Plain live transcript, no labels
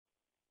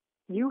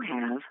You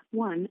have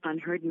one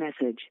unheard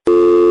message.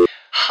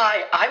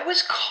 Hi, I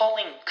was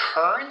calling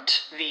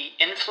Current, the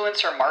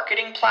influencer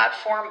marketing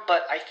platform,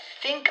 but I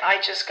think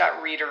I just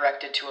got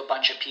redirected to a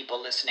bunch of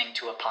people listening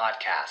to a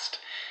podcast.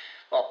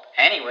 Well,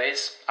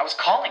 anyways, I was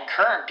calling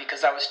Current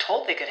because I was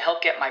told they could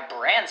help get my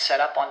brand set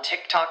up on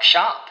TikTok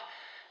Shop,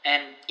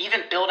 and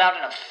even build out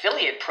an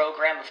affiliate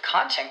program of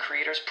content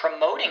creators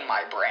promoting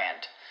my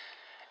brand,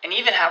 and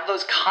even have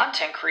those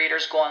content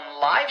creators go on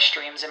live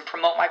streams and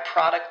promote my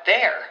product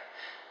there.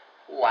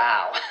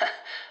 Wow,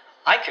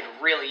 I could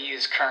really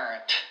use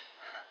Current.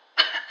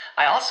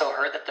 I also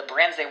heard that the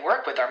brands they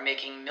work with are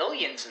making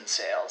millions in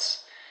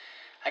sales.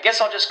 I guess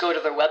I'll just go to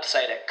their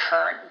website at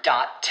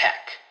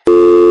current.tech.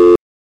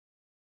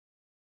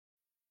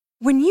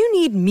 When you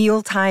need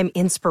mealtime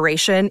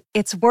inspiration,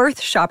 it's worth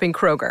shopping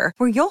Kroger,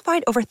 where you'll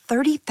find over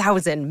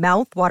 30,000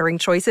 mouth-watering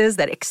choices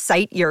that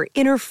excite your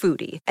inner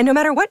foodie. And no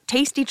matter what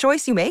tasty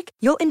choice you make,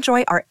 you'll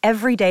enjoy our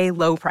everyday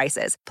low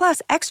prices,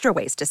 plus extra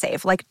ways to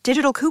save, like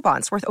digital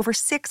coupons worth over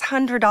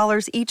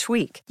 $600 each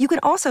week. You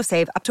can also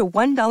save up to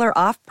 $1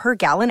 off per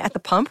gallon at the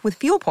pump with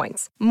fuel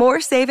points.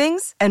 More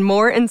savings and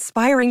more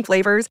inspiring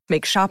flavors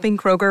make shopping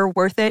Kroger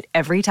worth it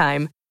every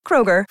time.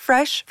 Kroger,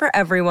 fresh for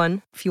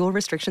everyone. Fuel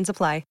restrictions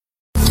apply.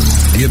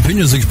 The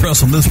opinions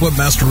expressed on this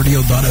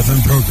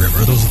WebmasterRadio.fm program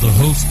are those of the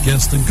host,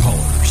 guests, and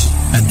callers,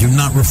 and do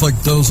not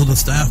reflect those of the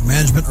staff,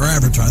 management, or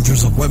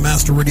advertisers of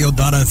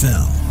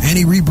WebmasterRadio.fm.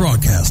 Any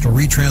rebroadcast or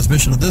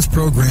retransmission of this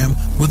program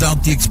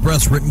without the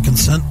express written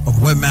consent of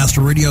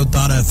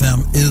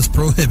WebmasterRadio.fm is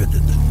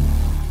prohibited.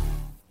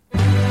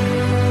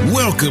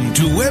 Welcome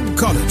to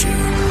Webcology.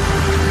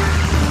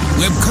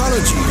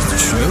 Webcology is the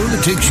show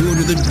that takes you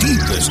into the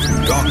deepest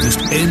and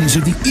darkest ends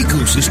of the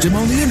ecosystem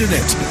on the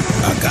internet.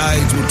 Our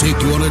guides will take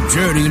you on a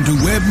journey into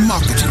web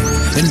marketing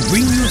and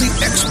bring you the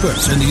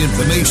experts and the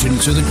information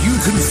so that you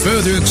can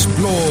further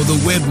explore the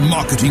web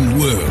marketing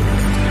world.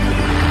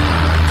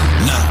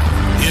 Now,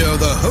 here are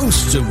the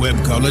hosts of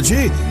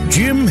Webcology,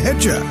 Jim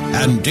Hedger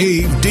and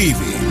Dave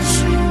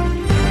Davies.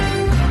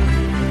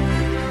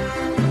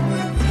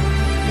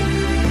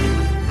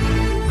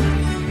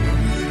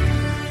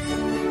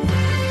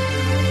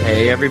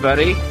 Hey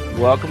everybody,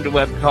 welcome to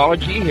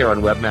Webcology here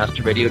on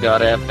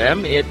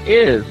WebmasterRadio.fm. It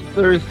is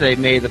Thursday,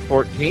 May the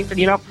 14th, and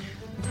you know,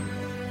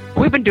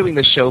 we've been doing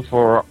this show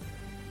for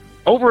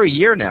over a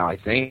year now, I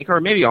think,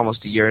 or maybe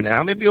almost a year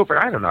now, maybe over,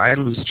 I don't know, I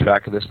lose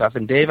track of this stuff,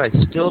 and Dave, I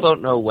still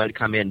don't know when to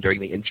come in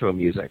during the intro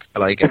music.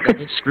 Like,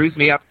 it screws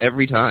me up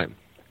every time.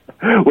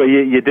 Well,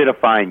 you did a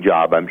fine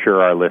job. I'm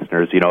sure our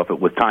listeners, you know, if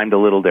it was timed a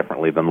little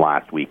differently than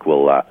last week,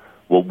 we'll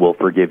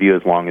forgive you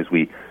as long as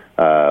we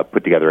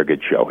put together a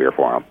good show here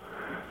for them.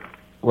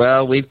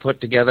 Well, we've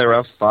put together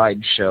a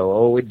fine show.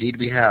 Oh, indeed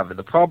we have. And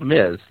the problem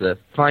is, the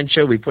fine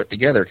show we put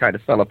together kind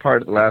of fell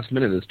apart at the last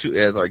minute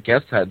as our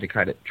guests had to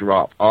kind of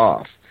drop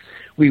off.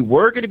 We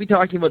were going to be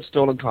talking about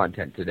stolen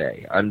content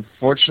today.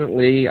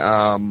 Unfortunately,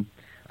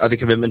 other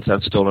commitments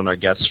have stolen our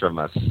guests from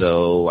us.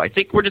 So I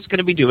think we're just going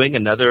to be doing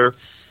another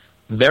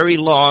very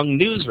long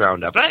news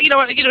roundup. You know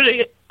what?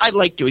 I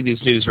like doing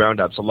these news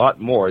roundups a lot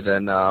more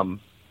than I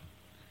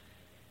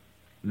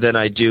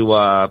do.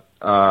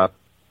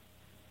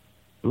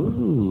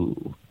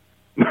 Ooh,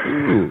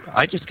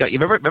 I just got, you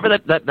remember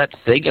that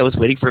thing I was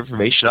waiting for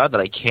information on that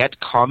I can't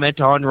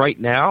comment on right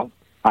now?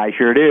 I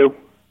sure do.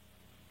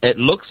 It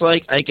looks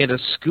like I get a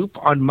scoop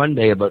on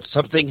Monday about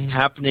something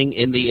happening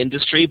in the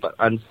industry, but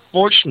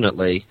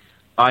unfortunately,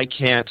 I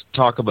can't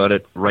talk about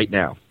it right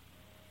now.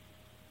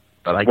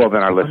 But well,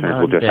 then our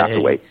listeners will just have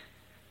to wait.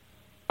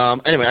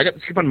 Anyway, I got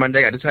the scoop on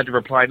Monday. I just had to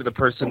reply to the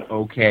person,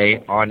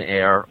 okay, on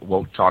air,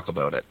 won't talk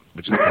about it,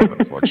 which is kind of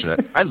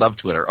unfortunate. I love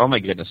Twitter. Oh, my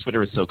goodness,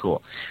 Twitter is so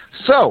cool.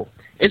 So,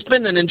 it's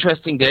been an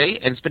interesting day,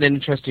 and it's been an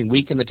interesting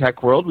week in the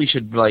tech world. We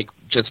should,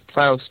 just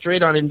plow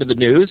straight on into the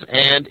news.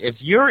 And if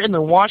you're in the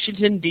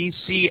Washington,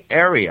 D.C.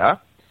 area,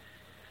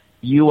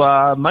 you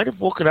might have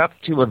woken up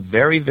to a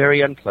very, very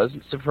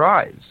unpleasant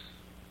surprise.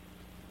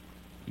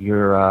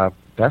 Your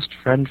best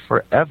friend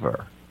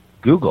forever,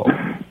 Google,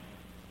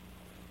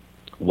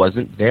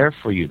 wasn't there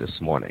for you this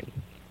morning.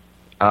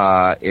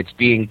 It's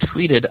being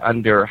tweeted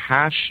under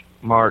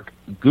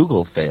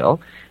 #GoogleFail,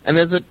 and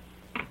as it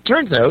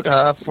turns out,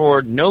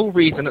 for no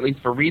reason, at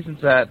least for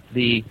reasons that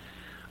the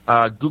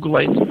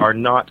Googleites are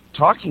not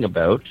talking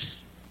about,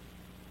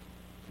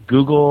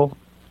 Google,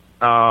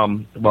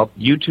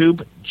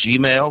 YouTube,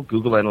 Gmail,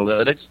 Google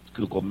Analytics,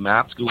 Google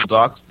Maps, Google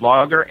Docs,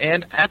 Blogger,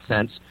 and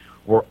AdSense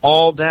were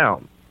all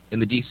down in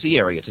the D.C.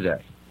 area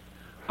today.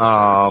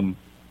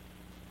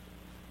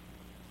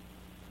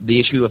 The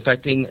issue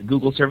affecting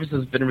Google services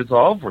has been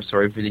resolved. We're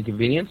sorry for the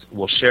inconvenience.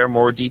 We'll share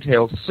more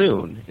details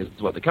soon, is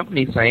what the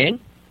company's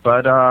saying.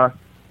 But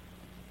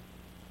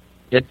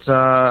it's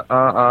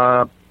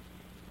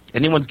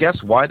anyone's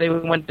guess why they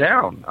went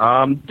down.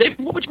 Dave,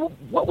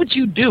 what would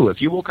you do if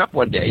you woke up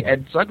one day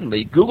and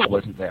suddenly Google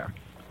wasn't there?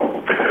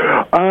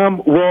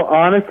 Well,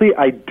 honestly,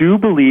 I do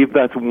believe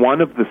that's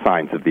one of the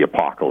signs of the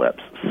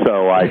apocalypse.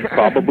 So I'd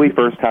probably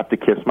first have to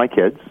kiss my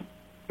kids.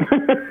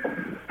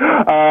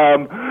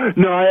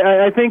 No,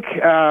 I think,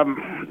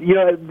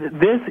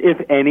 This,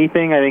 if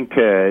anything, I think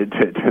to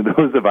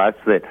those of us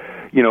that,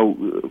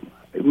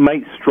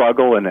 might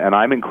struggle, and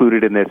I'm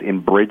included in this, in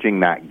bridging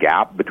that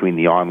gap between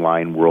the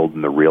online world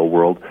and the real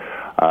world.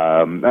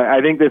 I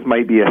think this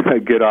might be a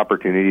good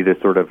opportunity to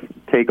sort of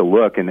take a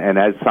look, and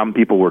as some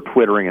people were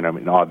twittering, and I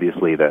mean,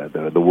 obviously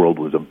the world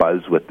was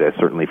abuzz with this,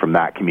 certainly from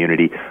that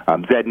community.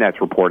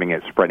 ZDNet's reporting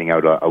it spreading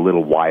out a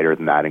little wider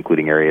than that,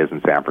 including areas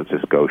in San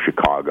Francisco,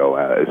 Chicago,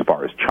 as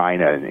far as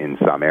China in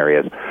some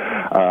areas.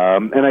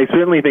 And I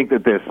certainly think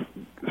that this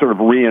sort of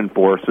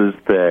reinforces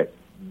that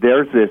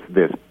there's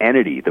this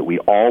entity that we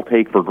all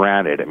take for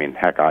granted. I mean,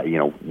 heck,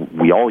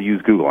 we all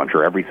use Google. I'm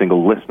sure every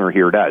single listener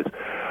here does.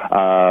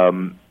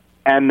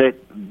 And that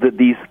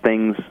these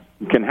things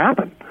can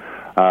happen.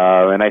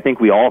 And I think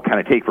we all kind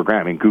of take for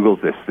granted. I mean, Google's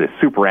this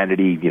super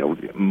entity,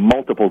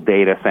 multiple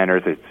data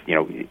centers. It's,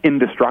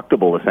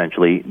 indestructible,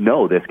 essentially.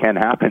 No, this can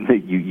happen.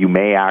 You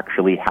may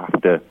actually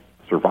have to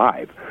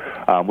survive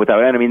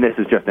without. And I mean, this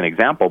is just an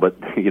example, but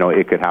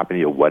it could happen.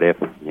 What if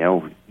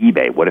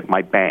eBay? What if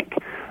my bank?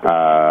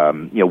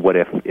 What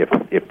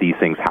if these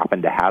things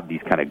happen to have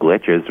these kind of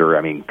glitches? Or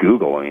I mean,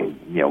 Google. I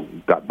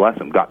mean, God bless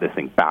them, got this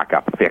thing back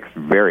up, fixed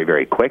very,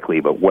 very quickly.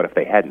 But what if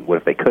they hadn't? What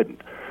if they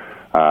couldn't?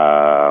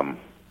 I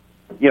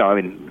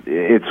mean,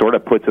 it sort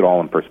of puts it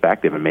all in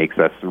perspective and makes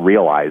us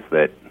realize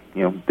that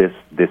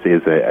this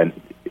is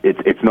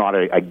it's not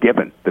a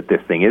given that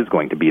this thing is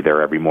going to be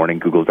there every morning.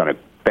 Google's done a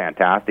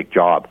fantastic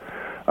job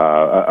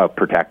of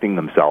protecting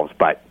themselves,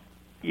 but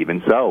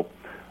even so,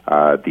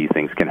 these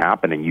things can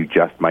happen, and you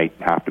just might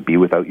have to be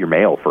without your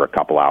mail for a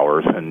couple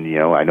hours. And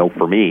I know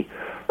for me,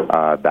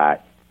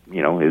 that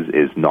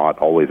is not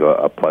always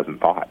a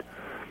pleasant thought.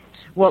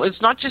 Well,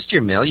 it's not just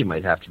your mail you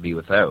might have to be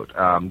without.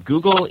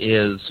 Google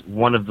is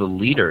one of the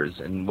leaders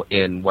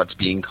in what's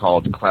being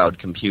called cloud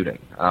computing,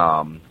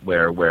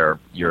 where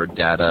your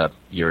data,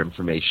 your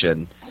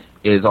information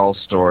is all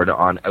stored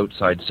on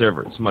outside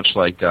servers, much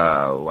like,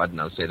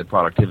 say the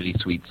productivity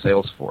suite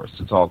Salesforce.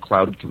 It's all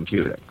cloud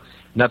computing.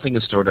 Nothing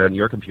is stored on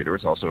your computer.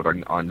 It's all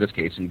stored on this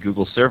case, in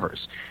Google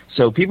servers.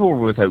 So people were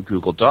without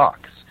Google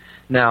Docs.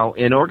 Now,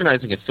 in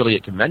organizing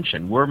Affiliate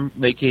Convention, we're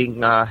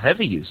making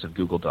heavy use of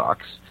Google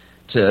Docs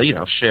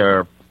to,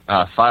 share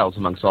files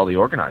amongst all the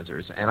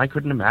organizers. And I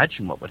couldn't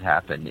imagine what would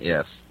happen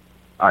if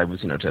I was,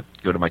 to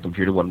go to my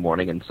computer one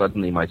morning and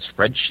suddenly my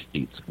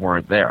spreadsheets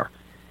weren't there.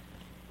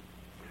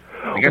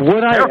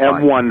 What I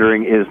am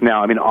wondering is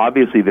now, I mean,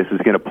 obviously this is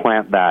going to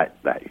plant that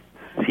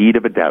seed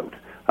of a doubt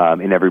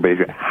in everybody's,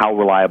 how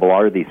reliable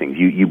are these things?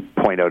 You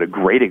point out a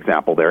great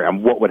example there,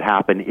 and what would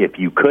happen if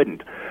you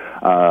couldn't?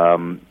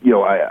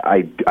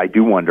 I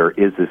do wonder,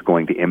 is this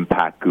going to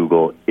impact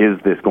Google? Is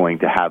this going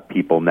to have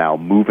people now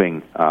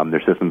moving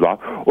their systems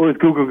off? Or is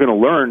Google going to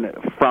learn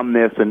from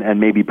this and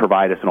maybe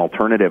provide us an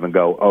alternative and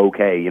go,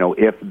 okay,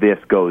 if this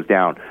goes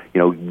down,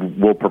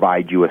 we'll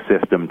provide you a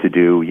system to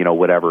do,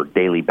 whatever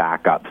daily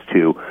backups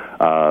to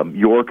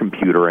your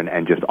computer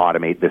and just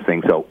automate this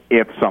thing. So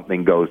if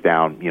something goes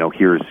down,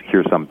 here's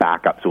some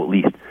backup. So at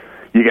least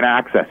you can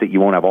access it. You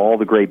won't have all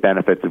the great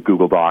benefits of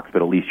Google Docs,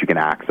 but at least you can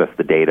access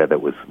the data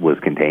that was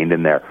contained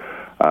in there.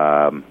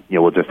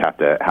 We'll just have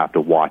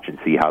to watch and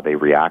see how they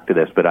react to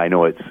this. But I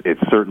know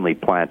it's certainly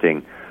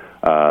planting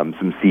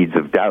some seeds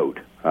of doubt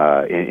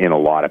in a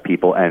lot of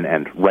people,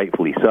 and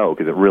rightfully so,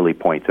 because it really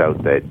points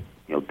out that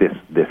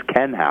this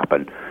can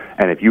happen.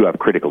 And if you have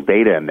critical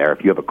data in there,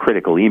 if you have a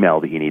critical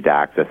email that you need to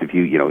access, if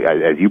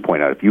as you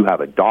point out, if you have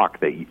a doc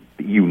that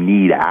you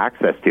need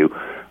access to,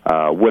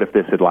 what if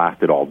this had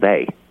lasted all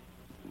day?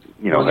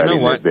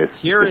 What?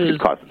 Here is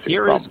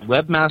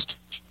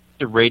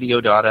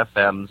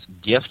WebmasterRadio.fm's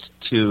gift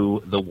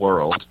to the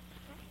world.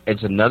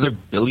 It's another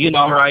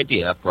billion-dollar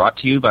idea brought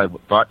to you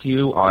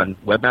on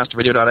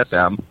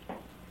WebmasterRadio.fm.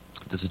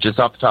 This is just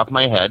off the top of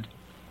my head.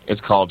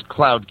 It's called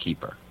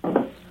CloudKeeper,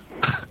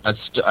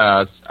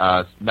 a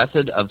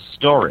method of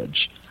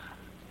storage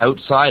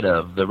outside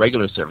of the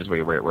regular service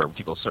where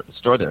people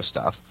store their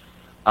stuff.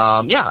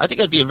 I think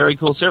that'd be a very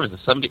cool service. If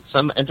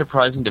some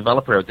enterprising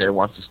developer out there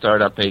wants to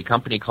start up a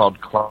company called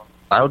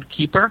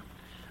CloudKeeper,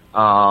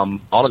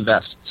 I'll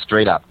invest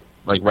straight up,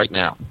 like right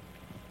now.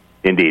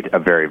 Indeed, a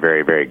very,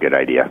 very, very good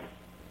idea.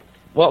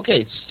 Well,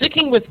 okay,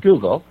 sticking with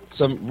Google,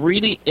 some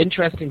really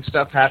interesting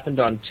stuff happened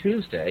on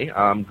Tuesday.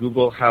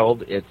 Google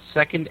held its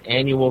second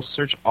annual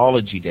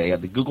Searchology Day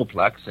at the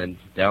Googleplex and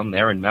down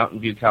there in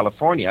Mountain View,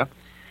 California.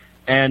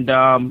 And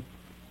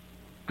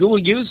Google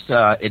used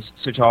its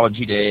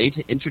Searchology Day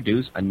to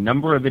introduce a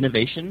number of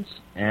innovations,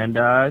 and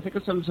I think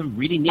of some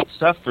really neat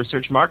stuff for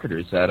search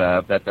marketers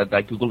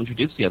that Google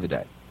introduced the other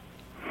day.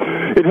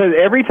 It has,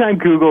 every time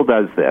Google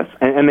does this,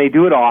 and they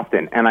do it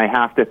often, and I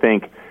have to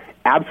think,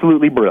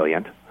 absolutely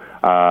brilliant.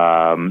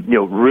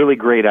 Really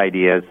great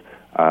ideas.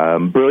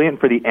 Brilliant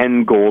for the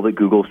end goal that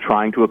Google's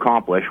trying to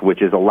accomplish,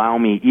 which is allow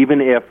me,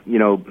 even if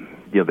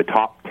the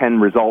top 10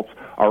 results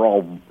are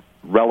all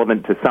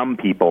relevant to some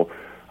people,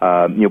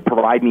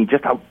 provide me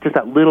just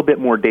that little bit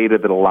more data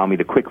that will allow me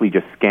to quickly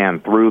just scan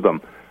through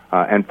them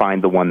and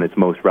find the one that's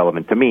most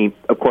relevant to me.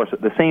 Of course,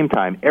 at the same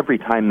time, every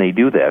time they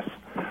do this,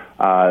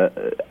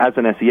 as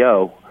an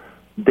SEO,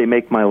 they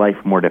make my life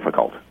more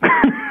difficult.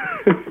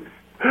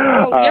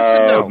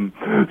 So,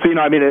 you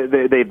know, I mean,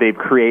 they've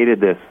created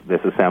this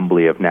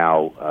assembly of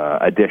now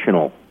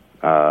additional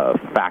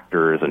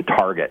factors and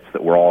targets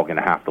that we're all going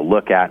to have to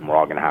look at, and we're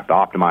all going to have to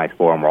optimize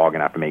for, and we're all going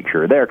to have to make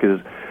sure they're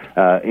there,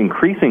 because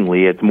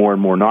increasingly it's more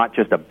and more not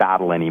just a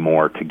battle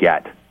anymore to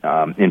get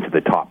into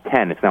the top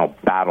 10. It's now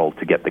a battle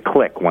to get the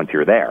click once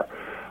you're there.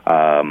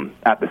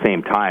 At the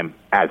same time,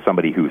 as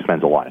somebody who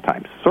spends a lot of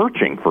time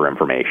searching for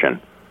information,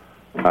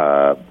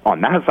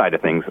 on that side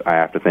of things, I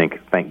have to think,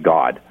 thank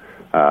God.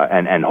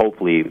 And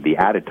hopefully the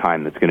added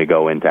time that's going to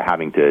go into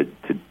having to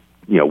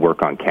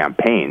work on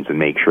campaigns and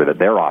make sure that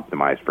they're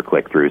optimized for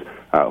click-throughs,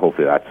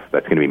 hopefully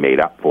that's going to be made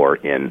up for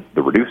in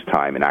the reduced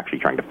time and actually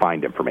trying to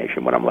find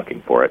information when I'm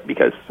looking for it,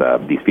 because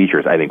these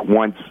features, I think,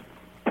 once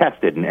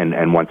tested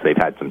and once they've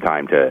had some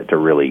time to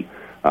really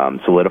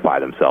solidify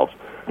themselves,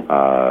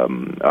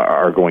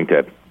 are going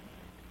to,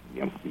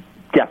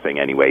 guessing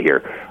anyway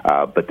here,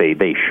 but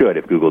they should,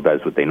 if Google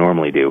does what they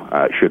normally do,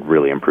 should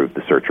really improve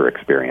the searcher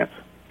experience.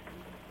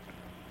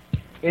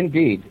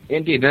 Indeed.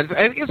 And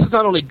I guess it's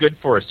not only good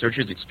for a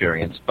searcher's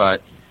experience,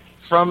 but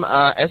from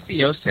a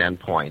SEO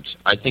standpoint,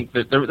 I think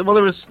that there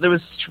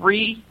was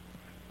 3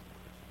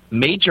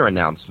 major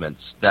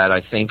announcements that I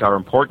think are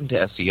important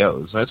to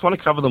SEOs. I just want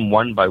to cover them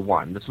one by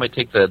one. This might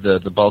take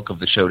the bulk of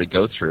the show to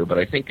go through, but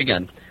I think,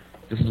 again,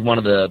 this is one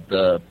of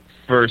the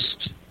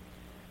first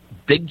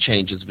big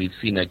changes we've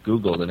seen at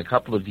Google in a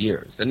couple of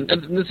years. And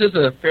this is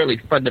a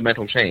fairly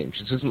fundamental change.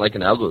 This isn't like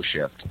an algo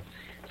shift.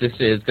 This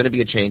is going to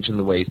be a change in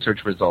the way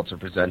search results are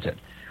presented.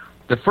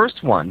 The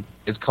first one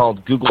is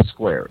called Google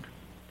Squared.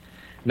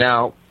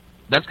 Now,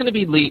 that's going to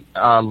be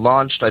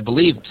launched, I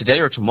believe, today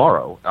or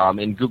tomorrow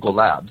in Google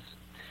Labs.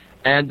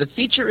 And the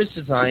feature is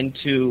designed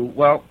to,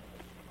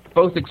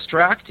 both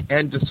extract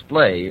and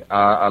display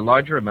a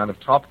larger amount of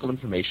topical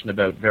information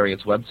about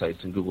various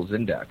websites in Google's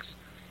index,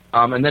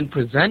 and then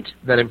present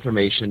that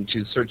information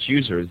to search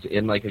users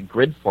in like a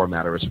grid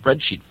format or a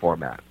spreadsheet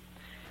format.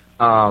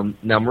 Now,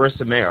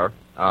 Marissa Mayer,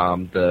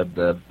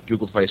 the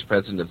Google's Vice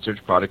President of Search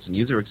Products and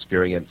User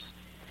Experience,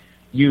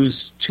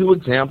 used 2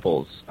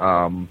 examples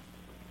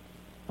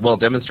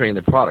demonstrating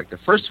the product. The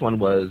first one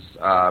was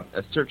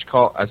a search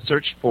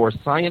for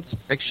science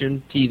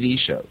fiction TV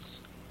shows.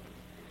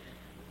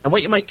 And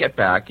what you might get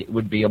back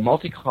would be a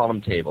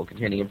multi-column table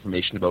containing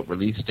information about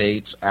release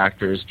dates,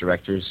 actors,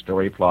 directors,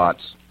 story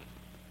plots,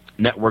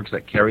 networks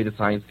that carry the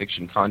science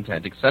fiction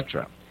content,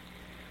 etc.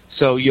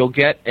 So you'll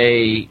get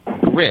a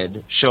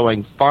grid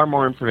showing far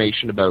more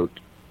information about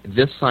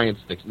this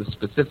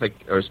specific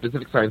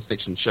science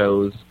fiction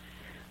shows.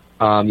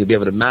 You'll be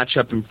able to match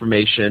up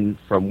information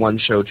from one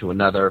show to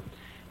another.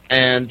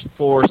 And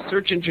for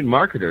search engine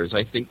marketers,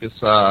 I think this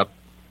will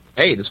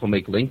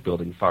make link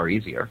building far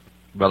easier,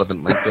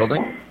 relevant link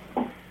building.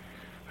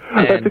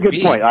 That's a good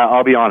point.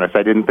 I'll be honest,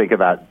 I didn't think of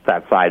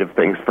that side of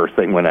things first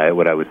thing when I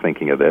was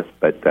thinking of this,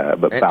 but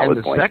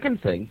valid point.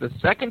 The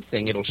second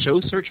thing it'll show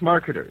search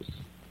marketers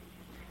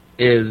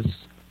is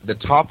the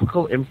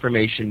topical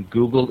information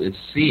Google is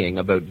seeing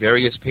about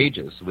various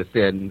pages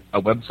within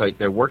a website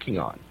they're working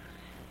on.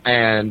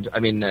 And, I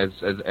mean, as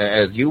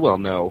you well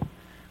know,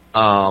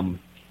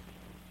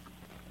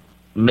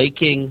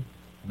 making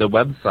the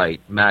website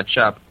match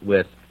up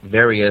with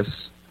various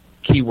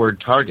keyword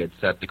targets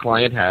that the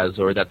client has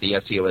or that the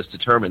SEO has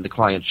determined the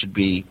client should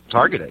be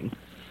targeting,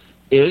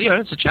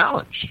 it's a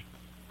challenge.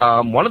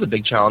 One of the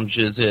big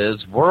challenges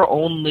is we're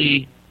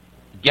only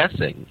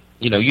guessing,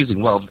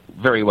 using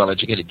very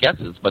well-educated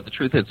guesses, but the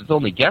truth is it's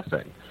only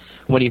guessing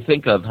when you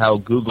think of how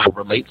Google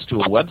relates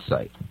to a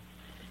website.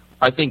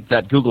 I think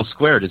that Google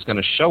Squared is going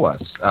to show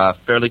us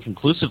fairly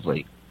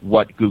conclusively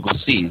what Google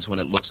sees when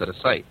it looks at a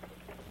site.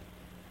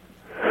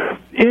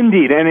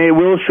 Indeed, and it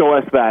will show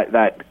us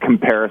that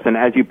comparison.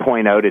 As you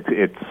point out, it's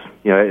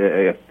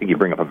I think you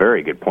bring up a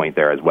very good point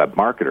there as web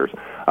marketers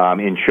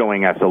in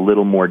showing us a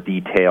little more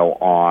detail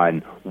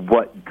on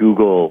what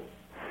Google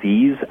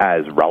sees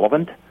as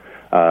relevant,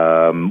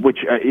 which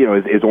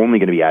is only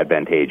going to be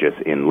advantageous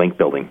in link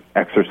building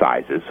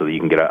exercises, so that you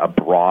can get a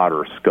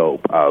broader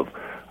scope of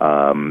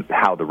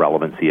how the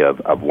relevancy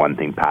of one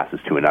thing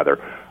passes to another.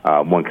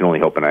 One can only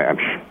hope, and I'm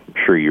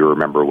sure you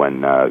remember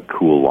when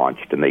Cool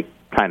launched, and they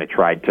kind of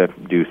tried to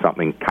do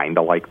something kind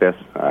of like this.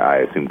 I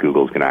assume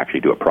Google's going to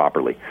actually do it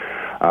properly.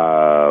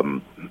 Yeah,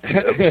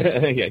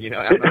 you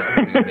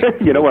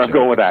know where I'm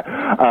going with that.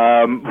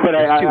 But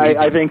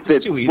I think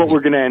that what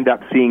we're going to end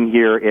up seeing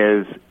here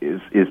is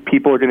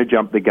people are going to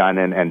jump the gun,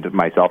 and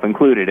myself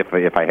included,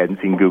 if I hadn't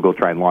seen Google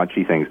try and launch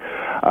these things.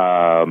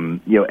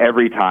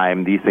 Every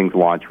time these things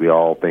launch, we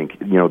all think,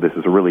 this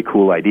is a really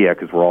cool idea,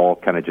 because we're all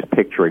kind of just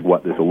picturing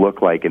what this will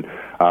look like. And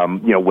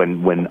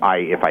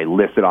if I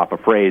listed off a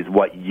phrase,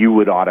 what you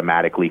would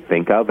automatically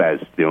think of as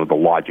the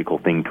logical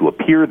thing to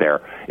appear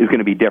there is going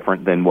to be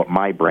different than what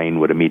my brain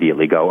would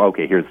immediately go,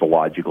 okay, here's the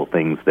logical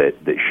things that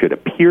should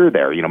appear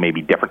there.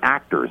 Maybe different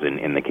actors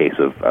in the case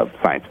of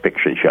science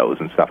fiction shows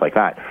and stuff like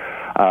that.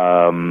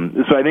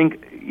 So I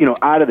think,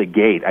 out of the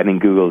gate, I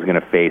think Google is going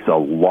to face a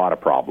lot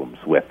of problems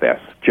with this,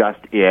 just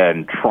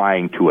in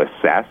trying to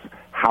assess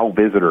how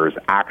visitors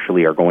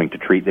actually are going to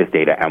treat this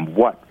data and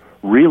what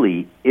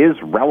really is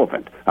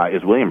relevant.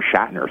 Is William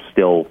Shatner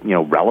still,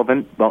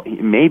 relevant? Well,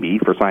 maybe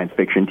for science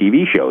fiction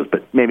TV shows,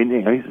 but maybe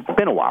it's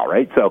been a while,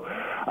 right? So,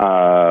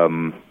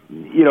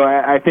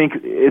 I think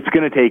it's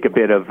going to take a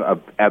bit of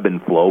ebb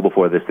and flow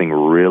before this thing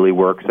really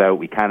works out.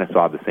 We kind of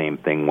saw the same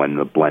thing when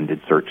the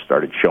blended search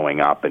started showing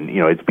up, and,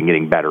 it's been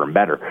getting better and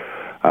better.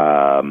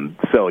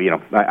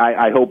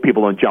 I hope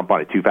people don't jump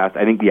on it too fast.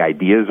 I think the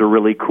ideas are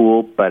really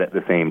cool, but at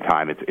the same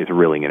time, it's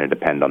really going to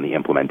depend on the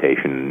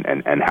implementation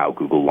and how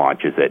Google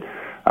launches it.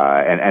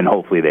 And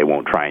hopefully they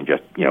won't try and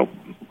just,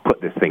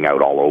 put this thing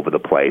out all over the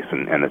place,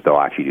 and that they'll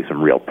actually do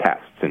some real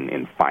tests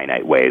in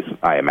finite ways.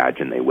 I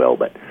imagine they will,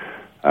 but...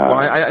 Well,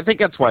 I think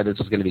that's why this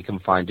is going to be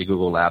confined to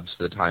Google Labs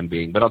for the time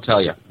being. But I'll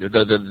tell you,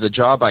 the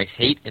job I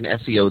hate in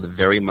SEO the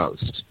very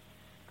most,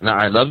 and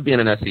I love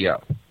being an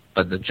SEO,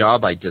 but the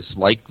job I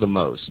dislike the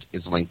most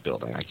is link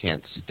building. I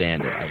can't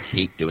stand it. I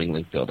hate doing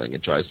link building.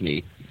 It drives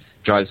me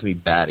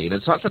batty. And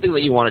it's not something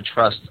that you want to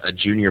trust a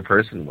junior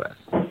person with.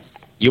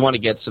 You want to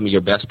get some of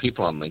your best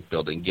people on link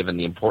building, given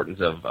the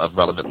importance of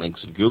relevant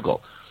links in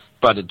Google.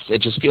 But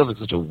it just feels like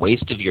such a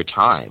waste of your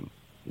time,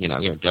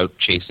 out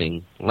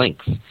chasing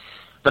links.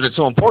 But it's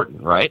so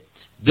important, right?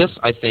 This,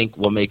 I think,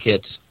 will make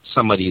it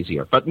somewhat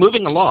easier. But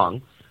moving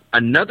along,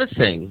 another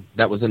thing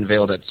that was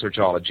unveiled at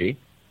Searchology,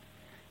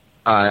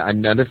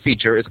 another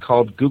feature is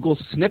called Google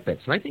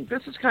Snippets. And I think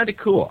this is kind of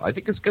cool. I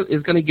think it's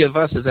going to give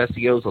us as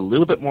SEOs a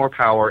little bit more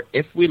power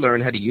if we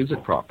learn how to use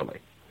it properly.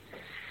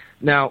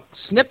 Now,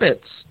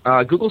 Snippets,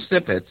 Google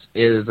Snippets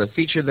is a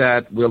feature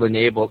that will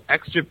enable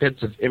extra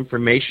bits of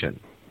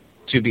information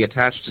to be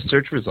attached to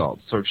search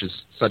results,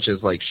 such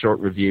as like short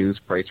reviews,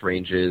 price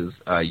ranges,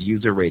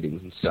 user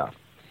ratings, and stuff.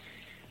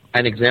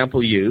 An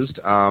example used,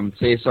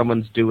 say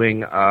someone's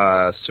doing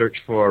a search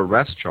for a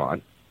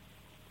restaurant,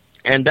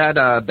 and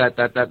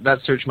that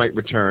search might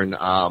return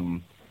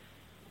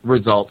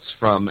results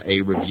from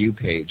a review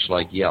page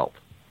like Yelp.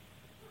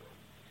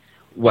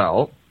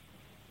 Well,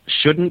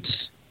 shouldn't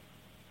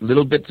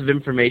little bits of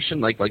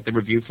information like the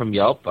review from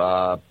Yelp,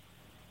 a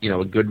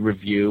good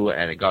review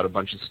and it got a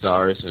bunch of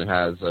stars and it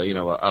has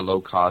a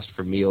low cost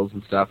for meals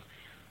and stuff,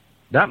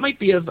 that might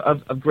be of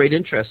great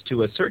interest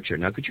to a searcher.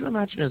 Now, could you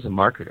imagine as a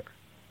marketer,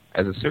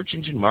 as a search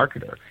engine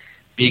marketer,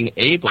 being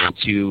able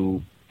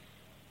to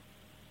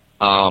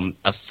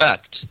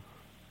affect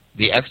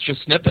the extra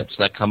snippets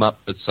that come up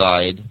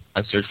beside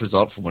a search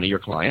result for one of your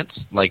clients?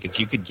 Like if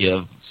you could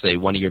give, say,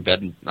 one of your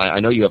I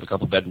know you have a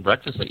couple bed and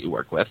breakfasts that you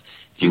work with.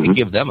 If you could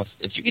give them,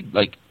 if you could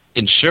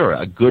ensure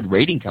a good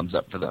rating comes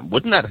up for them,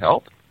 wouldn't that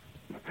help?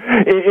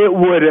 It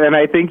would, and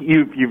I think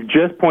you've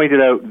just pointed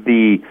out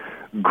the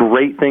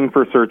great thing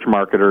for search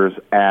marketers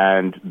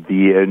and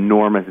the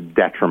enormous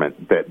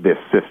detriment that this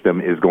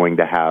system is going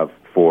to have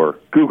for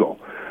Google.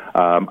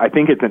 I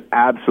think it's an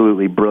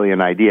absolutely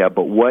brilliant idea,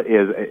 but what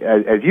is,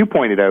 as you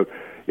pointed out,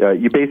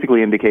 you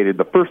basically indicated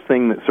the first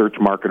thing that search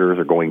marketers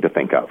are going to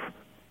think of.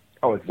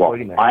 Oh, it's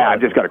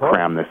I've just got to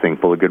cram this thing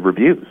full of good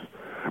reviews.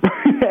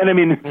 And I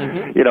mean,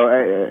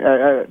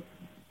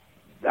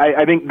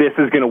 I think this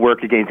is going to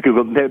work against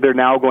Google. They're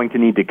now going to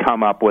need to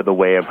come up with a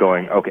way of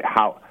going, okay,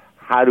 how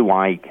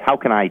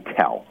can I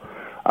tell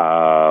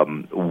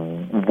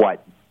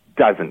what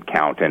doesn't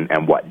count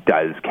and what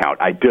does count?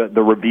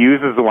 The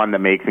reviews is the one that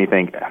makes me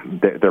think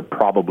they're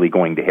probably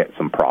going to hit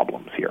some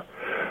problems here.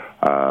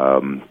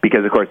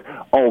 Because, of course,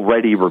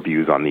 already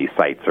reviews on these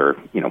sites are,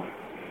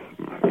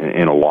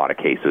 in a lot of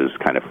cases,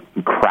 kind of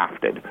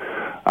crafted.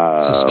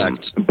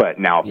 But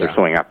now if they're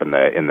showing up in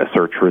the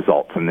search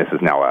results, and this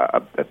is now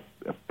a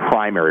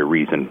primary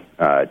reason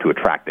to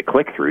attract the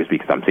click-throughs,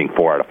 because I'm seeing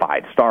 4 out of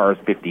 5 stars,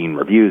 15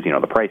 reviews,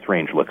 the price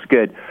range looks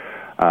good.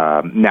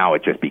 Now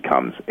it just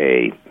becomes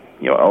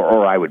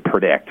or I would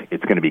predict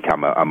it's going to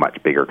become a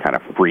much bigger kind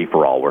of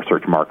free-for-all where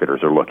search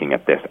marketers are looking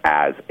at this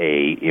as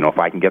if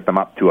I can get them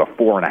up to a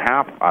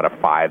 4.5 out of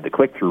 5, the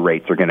click-through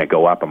rates are going to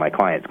go up and my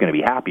client's going to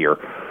be happier.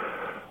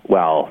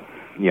 Well,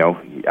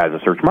 as a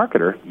search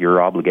marketer,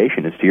 your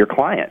obligation is to your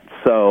client.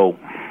 So,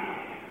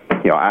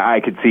 I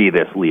could see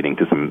this leading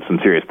to some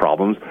serious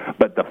problems,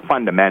 but the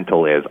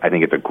fundamental is I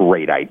think it's a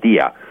great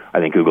idea. I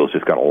think Google's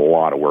just got a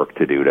lot of work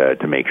to do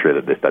to make sure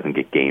that this doesn't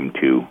get gamed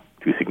too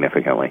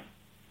significantly.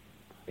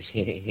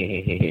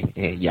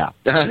 Yeah.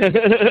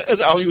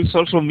 All you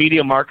social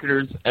media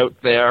marketers out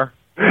there,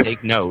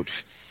 take note.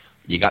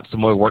 You got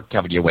some more work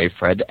coming your way,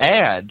 Fred.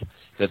 And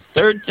the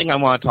third thing I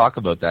want to talk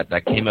about that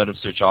came out of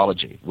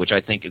Searchology, which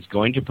I think is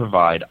going to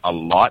provide a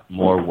lot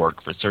more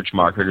work for search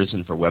marketers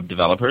and for web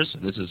developers.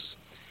 This is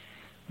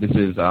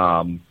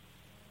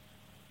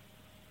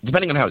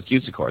depending on how it's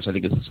used, of course, I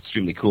think this is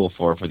extremely cool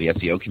for the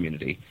SEO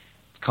community.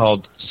 It's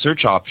called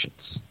Search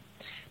Options.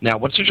 Now,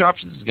 what Search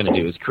Options is going to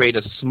do is create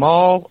a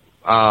small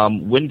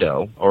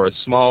window or a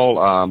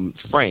small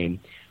frame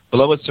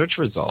below a search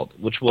result,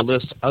 which will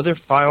list other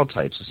file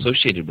types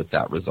associated with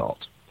that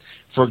result.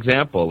 For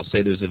example,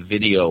 say there's a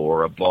video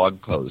or a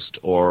blog post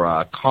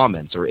or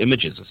comments or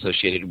images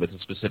associated with a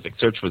specific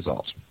search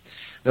result.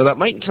 Now, that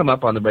might come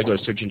up on the regular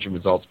search engine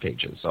results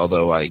pages,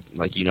 although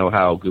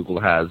how Google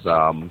has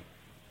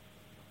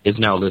is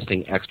now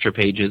listing extra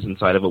pages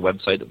inside of a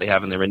website that they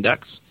have in their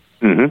index.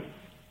 Mm-hmm.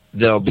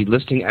 They'll be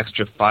listing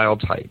extra file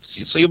types.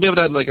 So you'll be able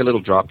to have like a little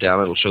drop-down.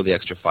 It'll show the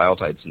extra file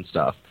types and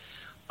stuff.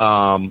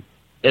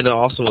 It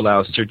also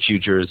allows search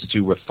users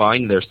to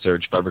refine their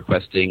search by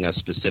requesting a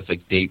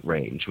specific date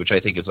range, which I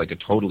think is like a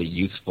totally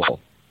useful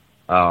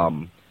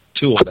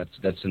tool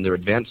that's in their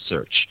advanced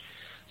search.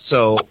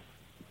 So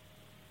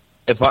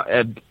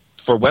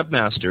for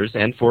webmasters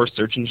and for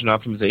search engine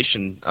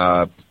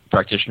optimization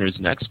practitioners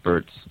and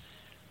experts,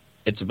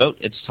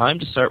 it's time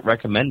to start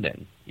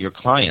recommending your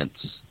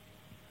clients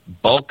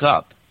bulk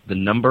up the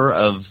number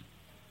of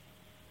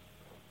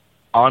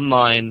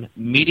online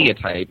media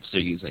types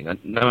they're using, a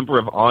number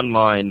of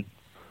online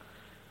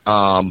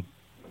file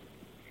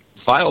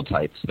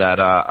types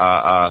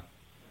that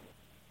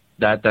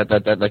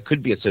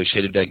could be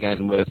associated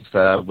again with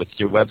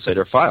your website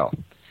or file.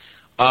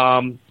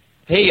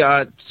 Hey,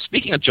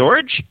 speaking of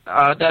George,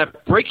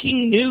 that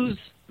breaking news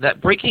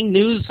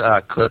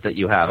clip that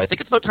you have, I think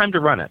it's about time to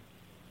run it.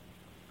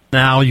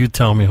 Now you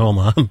tell me. Hold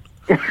on.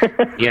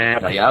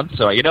 Yeah.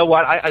 So you know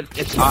what? I have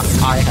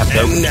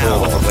no and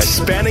now, control.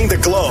 spanning the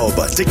globe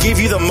to give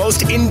you the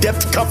most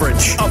in-depth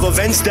coverage of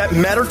events that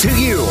matter to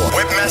you.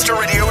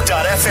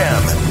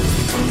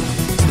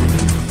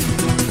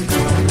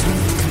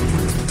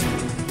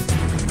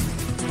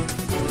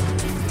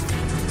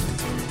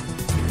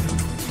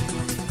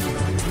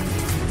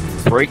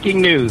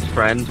 Breaking news,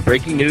 friends.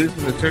 Breaking news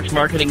in the search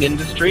marketing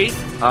industry.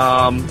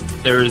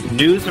 There's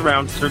news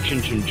around Search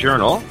Engine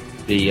Journal,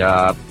 the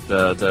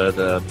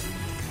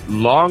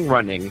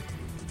long-running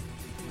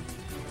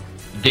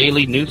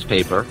daily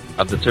newspaper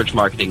of the search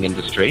marketing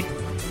industry.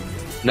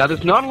 Now,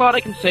 there's not a lot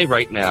I can say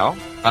right now.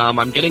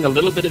 I'm getting a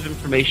little bit of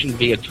information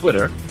via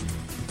Twitter.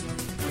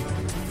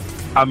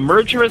 A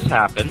merger has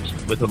happened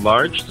with a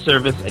large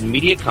service and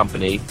media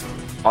company,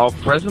 all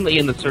presently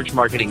in the search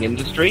marketing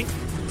industry.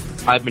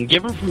 I've been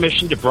given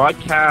permission to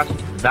broadcast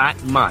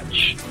that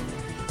much.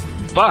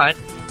 But,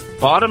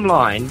 bottom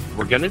line,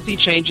 we're going to see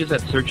changes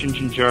at Search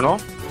Engine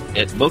Journal.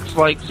 It looks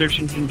like Search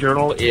Engine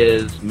Journal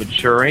is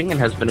maturing and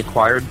has been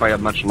acquired by a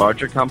much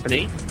larger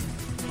company.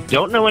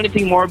 Don't know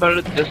anything more about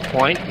it at this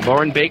point.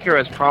 Lauren Baker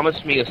has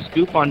promised me a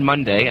scoop on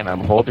Monday, and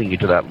I'm holding you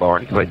to that,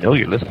 Lauren, because I know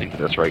you're listening to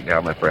this right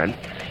now, my friend.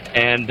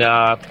 And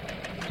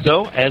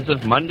so, as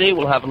of Monday,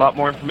 we'll have a lot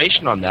more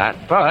information on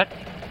that. But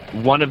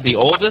one of the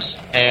oldest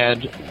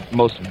and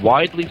most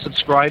widely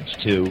subscribed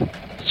to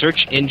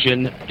search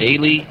engine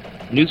daily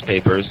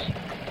newspapers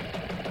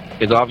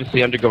is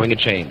obviously undergoing a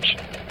change.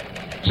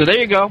 So there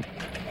you go.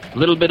 A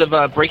little bit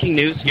of breaking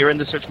news here in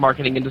the search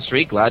marketing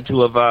industry. Glad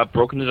to have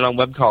broken it on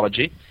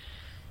Webcology.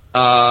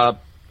 On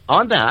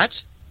that,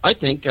 I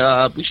think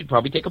we should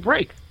probably take a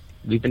break.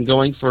 We've been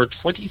going for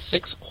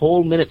 26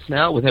 whole minutes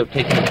now without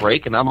taking a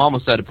break, and I'm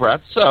almost out of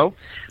breath. So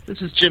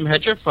this is Jim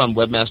Hedger from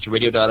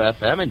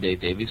WebmasterRadio.fm and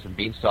Dave Davies from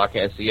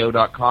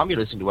BeanstalkSEO.com. You're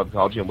listening to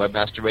Webcology on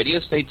Webmaster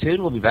Radio. Stay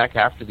tuned. We'll be back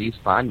after these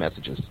fine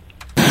messages.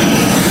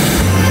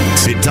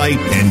 Sit tight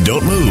and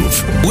don't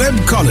move.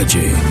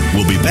 Webcology.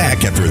 We'll be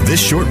back after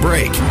this short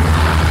break.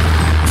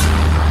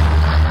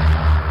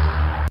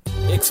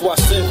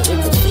 XY7 in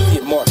the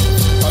affiliate market.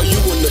 Are you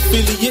an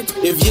affiliate?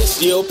 If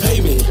yes, you'll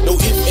pay me. No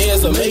ifs,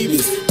 ands, or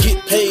maybes.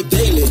 Get paid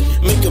daily.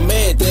 Make a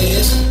mad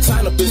dash.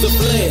 Sign up as a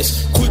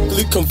flash.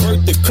 Quickly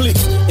convert the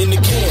clicks into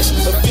cash.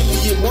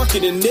 Affiliate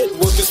marketing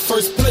network is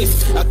first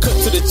place. I cut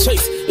to the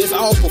chase. It's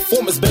all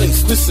performance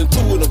based. Listen to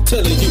what I'm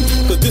telling you,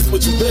 cause this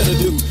what you better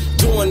do.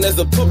 Join as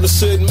a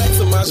publisher and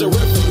maximize your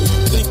revenue.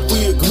 Think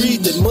we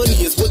agreed that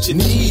money is what you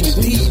need.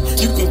 Indeed,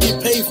 you can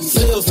get paid from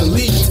sales and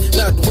leads.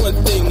 Not one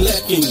thing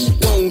lacking.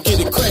 Don't get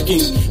it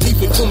cracking.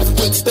 Even comes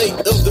with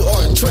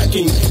state-of-the-art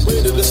tracking.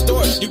 Ready to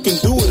start? You can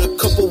do it a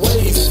couple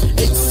ways.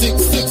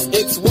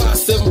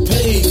 866-XY7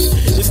 pays.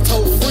 It's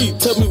toll free.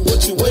 Tell me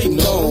what you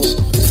waiting on.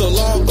 So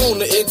log on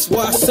to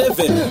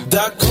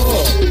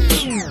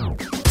XY7.com.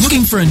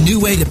 Looking for a new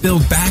way to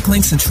build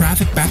backlinks and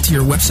traffic back to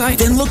your website?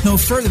 Then look no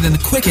further than the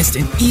quickest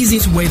and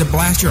easiest way to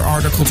blast your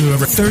article to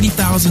over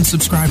 30,000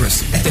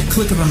 subscribers at the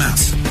click of a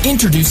mouse.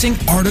 Introducing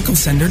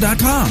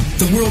ArticleSender.com,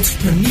 the world's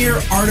premier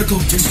article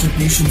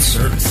distribution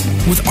service.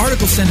 With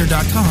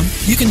ArticleSender.com,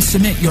 you can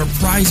submit your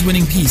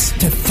prize-winning piece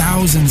to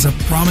thousands of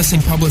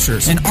promising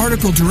publishers and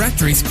article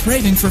directories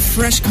craving for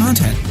fresh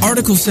content.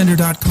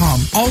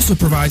 ArticleSender.com also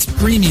provides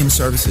premium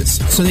services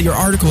so that your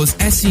article is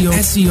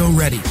SEO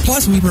ready.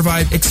 Plus, we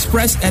provide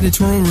express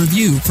editorial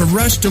review for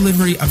rush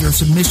delivery of your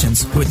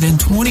submissions within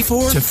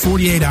 24 to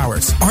 48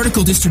 hours.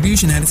 Article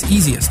distribution at its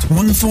easiest.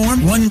 One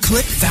form, one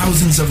click,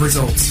 thousands of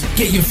results.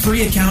 Get your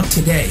free account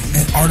today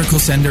at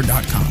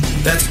ArticleSender.com.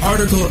 That's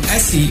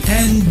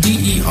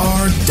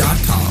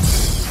ArticleSender.com.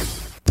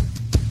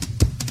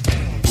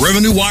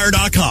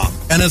 RevenueWire.com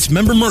and its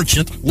member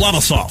merchant,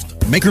 Lovasoft.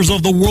 makers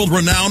of the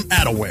world-renowned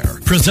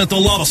Adaware, present the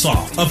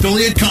Lavasoft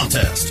Affiliate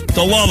Contest.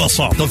 The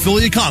Lavasoft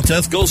Affiliate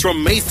Contest goes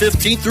from May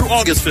 15th through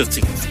August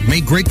 15th.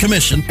 Make great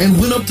commission and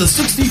win up to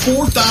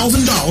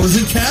 $64,000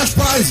 in cash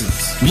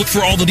prizes. Look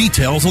for all the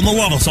details on the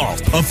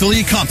Lavasoft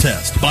Affiliate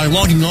Contest by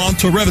logging on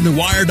to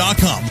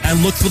RevenueWire.com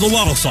and look for the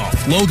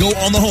Lavasoft logo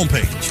on the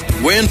homepage.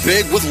 Win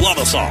big with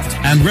Lavasoft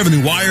and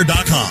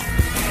RevenueWire.com.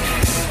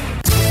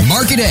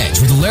 Market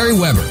Edge with Larry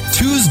Weber,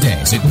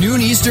 Tuesdays at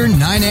noon Eastern,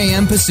 9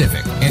 a.m.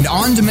 Pacific, and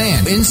on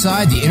demand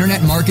inside the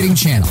Internet Marketing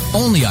Channel,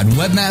 only on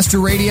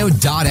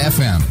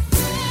WebmasterRadio.fm.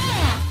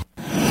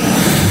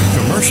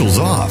 Commercials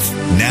off.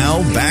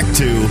 Now back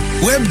to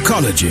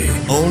Webcology,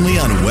 only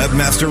on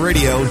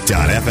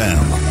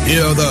WebmasterRadio.fm.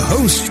 Here are the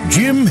hosts,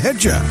 Jim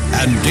Hedger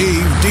and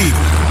Dave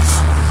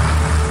Davies.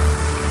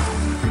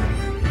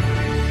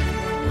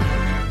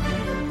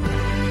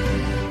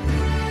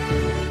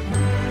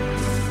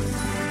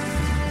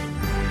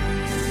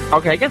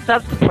 Okay, I guess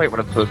that's the point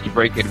when I'm supposed to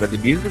break in, when the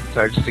music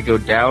starts to go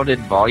down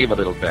in volume a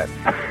little bit.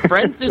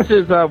 Friends, this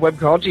is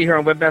Webcology here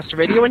on Webmaster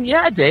Radio, and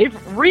yeah, Dave,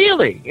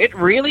 really, it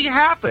really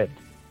happened.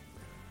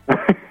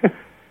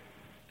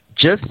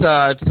 Just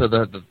so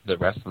the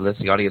rest of the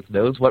listening audience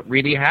knows what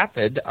really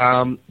happened,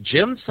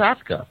 Jim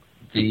Safka,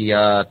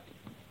 the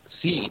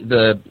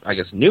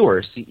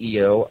newer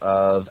CEO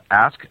of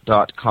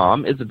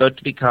Ask.com, is about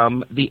to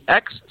become the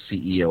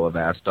ex-CEO of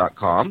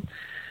Ask.com.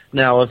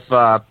 Now, if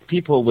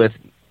people with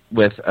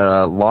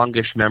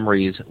longish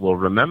memories will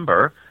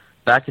remember,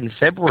 back in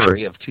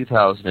February of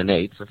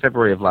 2008, so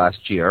February of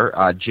last year,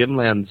 Jim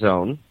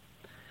Lanzone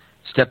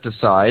stepped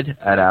aside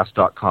at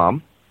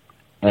Ask.com,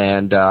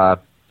 and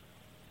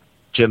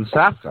Jim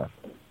Safka,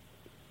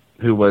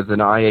 who was an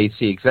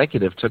IAC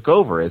executive, took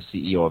over as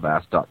CEO of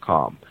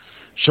Ask.com.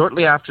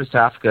 Shortly after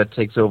Safka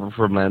takes over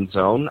from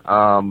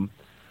Lanzone,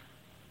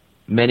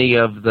 many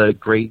of the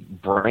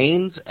great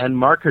brains and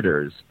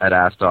marketers at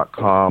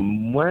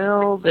Ask.com,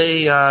 well,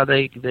 they got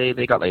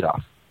laid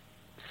off.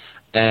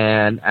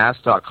 And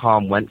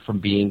Ask.com went from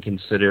being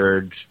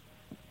considered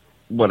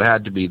what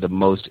had to be the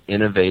most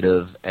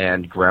innovative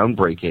and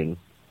groundbreaking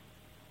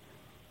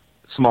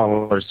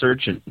smaller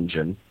search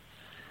engine.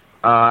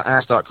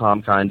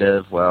 Ask.com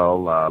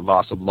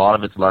lost a lot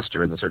of its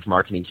luster in the search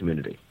marketing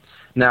community.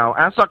 Now,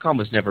 Ask.com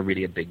was never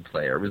really a big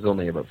player. It was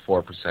only about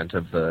 4%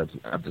 of the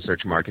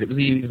search market. It was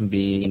even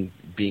being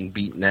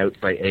beaten out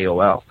by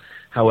AOL.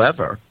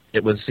 However,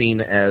 it was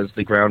seen as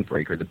the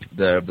groundbreaker,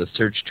 the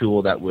search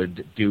tool that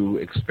would do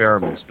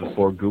experiments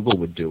before Google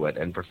would do it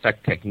and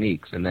perfect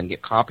techniques and then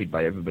get copied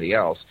by everybody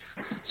else.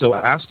 So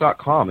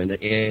Ask.com, in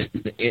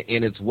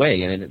its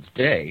way and in its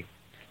day,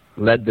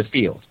 led the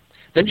field.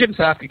 Then Jim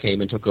Safka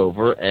came and took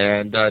over,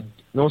 and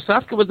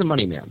Safka was a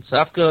money man.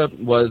 Safka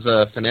was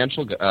a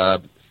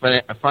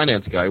a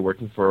finance guy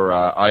working for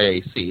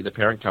IAC, the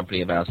parent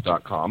company of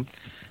Ask.com,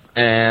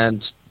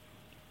 and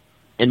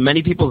in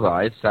many people's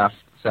eyes,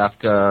 Safka,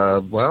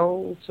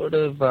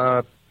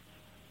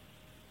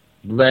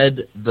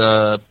 led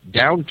the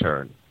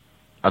downturn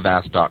of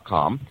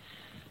Ask.com.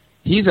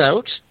 He's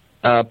out.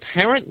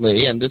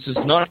 Apparently, and this is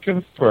not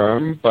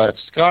confirmed, but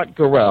Scott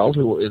Gorell,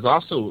 who is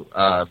also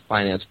a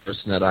finance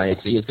person at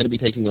IAC, is going to be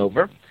taking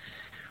over.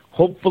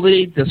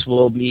 Hopefully, this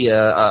will be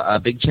a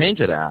big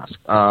change at Ask.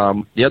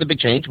 The other big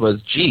change was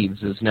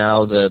Jeeves is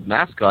now the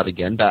mascot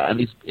again, at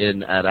least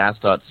at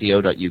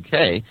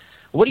ask.co.uk.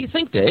 What do you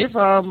think, Dave?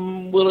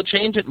 Will a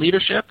change at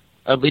leadership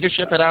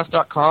at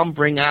Ask.com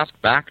bring Ask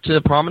back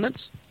to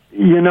prominence?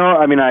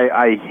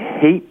 I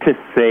hate to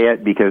say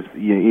it because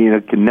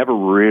you can never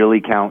really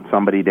count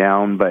somebody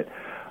down, but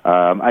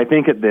I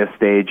think at this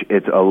stage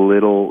it's a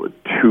little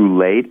too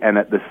late, and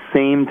at the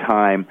same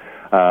time,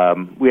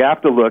 we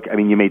have to look.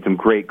 You made some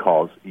great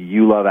calls.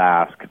 You love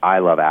Ask. I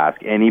love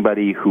Ask.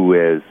 Anybody who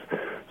is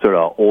sort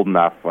of old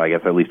enough, I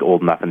guess at least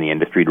old enough in the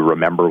industry to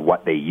remember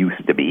what they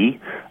used to be,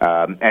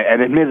 and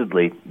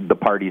admittedly, the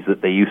parties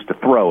that they used to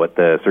throw at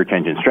the Search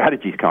Engine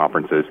Strategies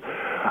conferences,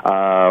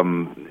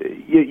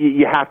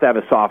 you have to have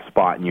a soft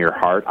spot in your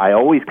heart. I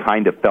always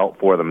kind of felt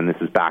for them, and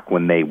this is back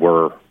when they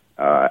were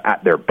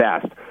at their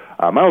best.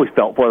 I always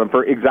felt for them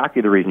for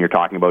exactly the reason you're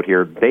talking about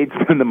here. They'd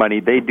spend the money,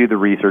 they'd do the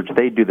research,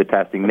 they'd do the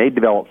testing, they'd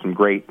develop some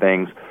great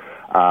things,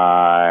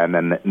 and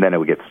then it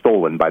would get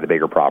stolen by the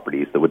bigger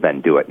properties that would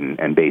then do it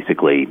and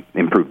basically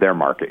improve their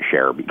market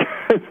share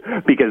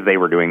because they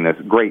were doing this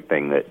great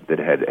thing that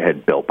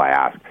had built by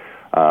Ask.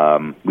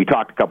 We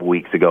talked a couple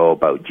weeks ago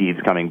about Jeeves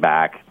coming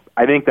back.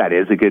 I think that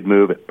is a good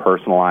move. It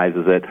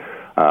personalizes it.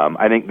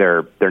 I think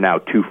they're now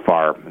too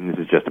far, and this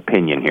is just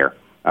opinion here,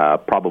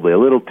 probably a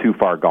little too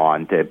far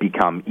gone to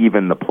become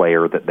even the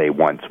player that they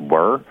once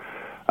were.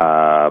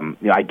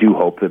 I do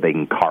hope that they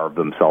can carve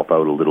themselves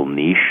out a little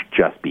niche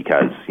just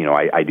because,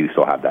 I do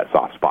still have that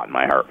soft spot in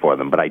my heart for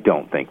them, but I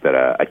don't think that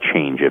a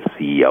change of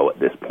CEO at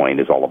this point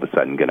is all of a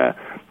sudden going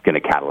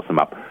to catalyst them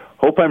up.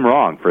 Hope I'm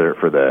wrong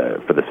for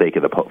the sake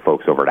of the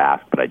folks over at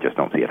Ask, but I just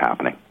don't see it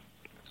happening.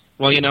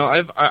 Well,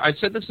 I've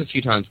said this a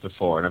few times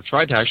before, and I've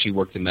tried to actually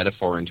work the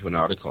metaphor into an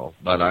article,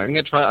 but I'm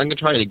gonna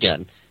try it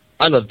again.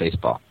 I love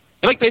baseball.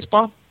 You like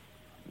baseball?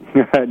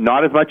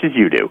 Not as much as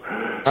you do.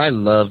 I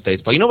love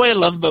baseball. You know what I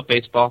love about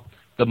baseball?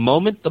 The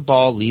moment the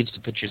ball leaves the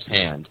pitcher's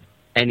hand,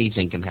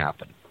 anything can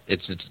happen.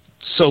 It's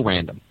so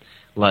random.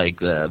 Like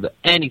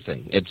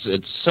anything.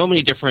 It's so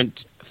many different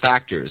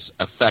factors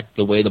affect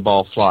the way the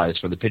ball flies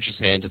from the pitcher's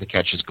hand to the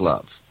catcher's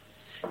glove.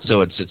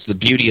 So it's the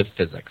beauty of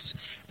physics.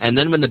 And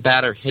then when the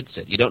batter hits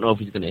it, you don't know if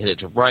he's going to hit it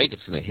to right,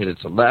 it's going to hit it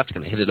to left,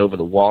 going to hit it over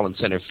the wall in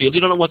center field.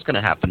 You don't know what's going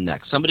to happen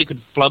next. Somebody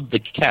could flub the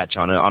catch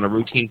on a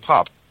routine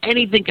pop.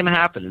 Anything can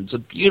happen. It's a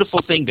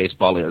beautiful thing,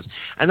 baseball is.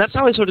 And that's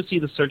how I sort of see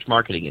the search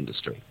marketing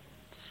industry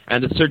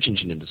and the search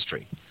engine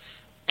industry.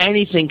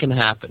 Anything can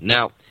happen.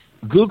 Now,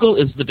 Google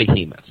is the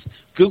behemoth.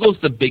 Google's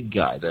the big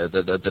guy,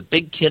 the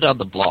big kid on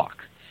the block.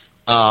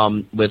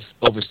 With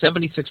over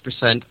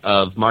 76%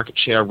 of market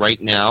share right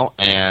now,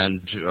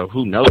 and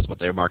who knows what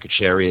their market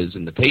share is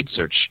in the paid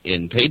search.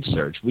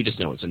 We just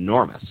know it's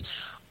enormous.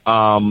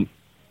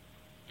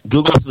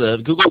 Google's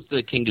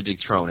the king to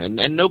dethrone,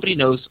 and nobody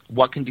knows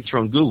what can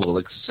dethrone Google,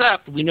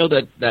 except we know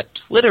that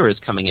Twitter is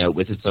coming out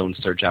with its own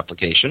search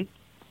application,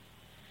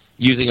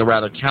 using a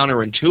rather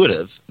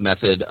counterintuitive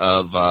method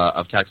of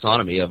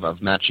taxonomy,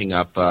 of matching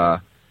up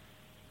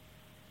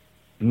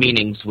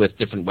meanings with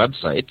different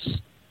websites.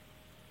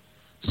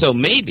 So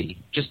maybe,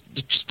 just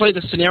play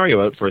the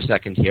scenario out for a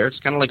second here. It's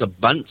kind of like a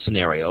bunt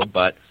scenario,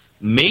 but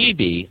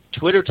maybe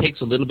Twitter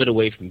takes a little bit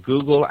away from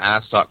Google.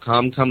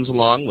 Ask.com comes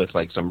along with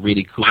like some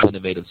really cool,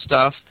 innovative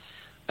stuff.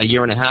 A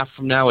year and a half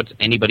from now, it's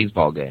anybody's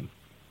ball game.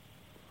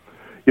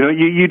 You know,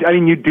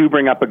 you do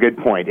bring up a good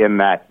point in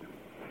that,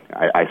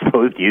 I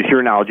suppose, to use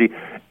your analogy,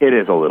 it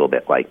is a little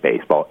bit like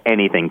baseball.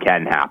 Anything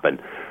can happen.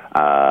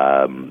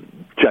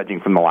 Judging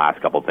from the last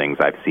couple things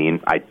I've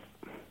seen,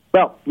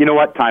 well, you know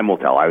what? Time will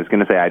tell. I was going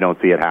to say I don't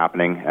see it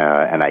happening,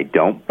 and I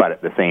don't. But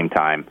at the same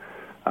time,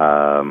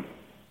 or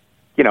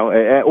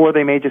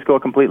they may just go a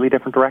completely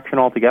different direction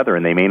altogether,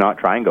 and they may not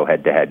try and go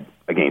head-to-head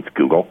against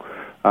Google.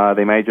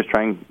 They may just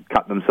try and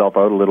cut themselves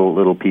out a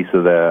little piece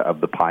of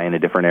the pie in a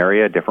different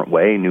area, a different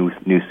way, new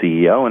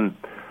CEO, and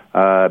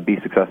be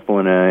successful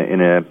in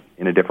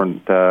a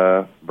different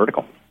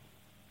vertical.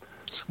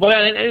 Well,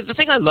 and the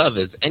thing I love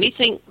is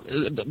anything.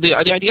 The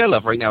idea I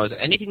love right now is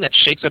anything that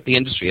shakes up the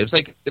industry. It's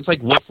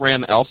like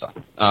Wolfram Alpha,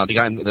 the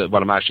guy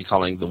what I'm actually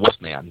calling the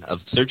Wolfman of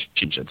search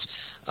engines,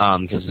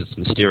 because it's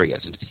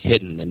mysterious, it's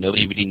hidden, and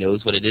nobody really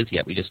knows what it is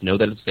yet. We just know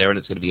that it's there, and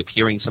it's going to be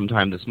appearing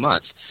sometime this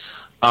month.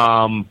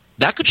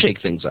 That could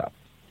shake things up.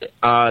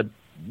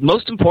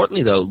 Most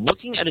importantly, though,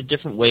 looking at a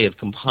different way of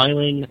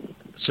compiling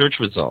search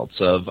results,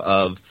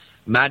 of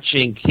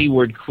matching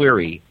keyword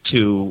query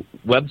to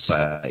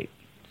website.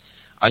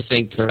 I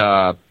think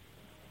I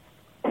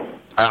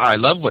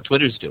love what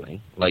Twitter's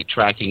doing, like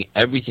tracking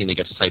everything that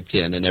gets typed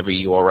in and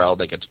every URL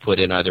that gets put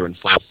in either in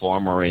full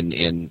form or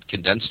in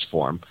condensed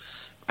form,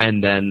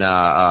 and then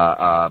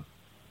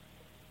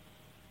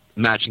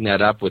matching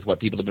that up with what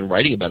people have been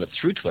writing about it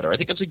through Twitter. I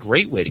think that's a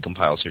great way to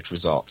compile search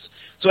results.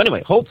 So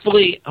anyway,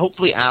 hopefully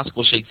Ask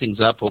will shake things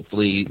up.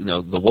 Hopefully,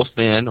 the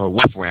Wolfman or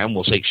Wolfram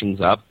will shake things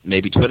up.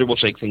 Maybe Twitter will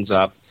shake things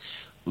up.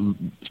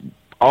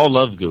 All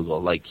love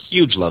Google, like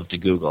huge love to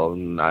Google,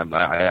 and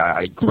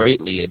I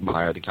greatly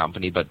admire the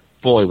company, but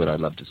boy, would I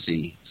love to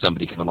see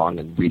somebody come along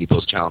and really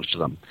pose a challenge to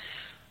them.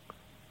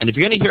 And if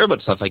you're going to hear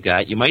about stuff like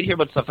that, you might hear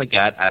about stuff like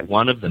that at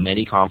one of the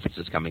many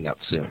conferences coming up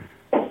soon.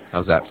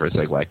 How's that for a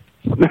segue?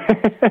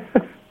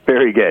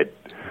 Very good.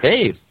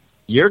 Dave,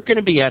 you're going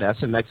to be at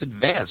SMX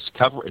Advanced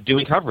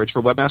doing coverage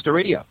for Webmaster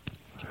Radio.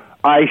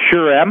 I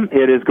sure am.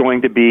 It is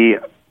going to be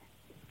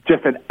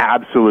just an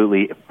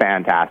absolutely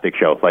fantastic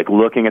show. It's like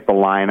looking at the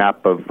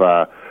lineup of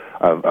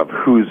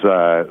who's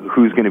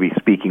going to be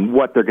speaking,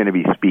 what they're going to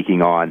be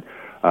speaking on.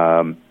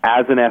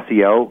 As an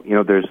SEO,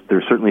 there's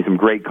certainly some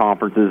great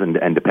conferences,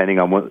 and depending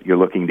on what you're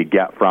looking to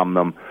get from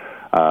them,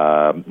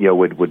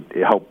 would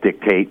help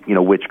dictate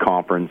which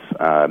conference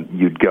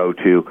you'd go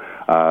to.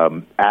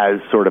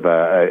 As sort of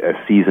a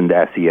seasoned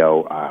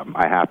SEO,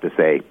 I have to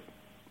say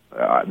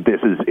this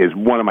is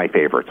one of my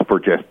favorites for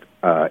just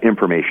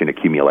information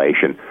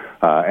accumulation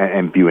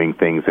and viewing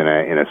things in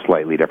a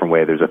slightly different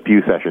way. There's a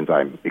few sessions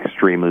I'm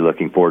extremely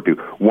looking forward to.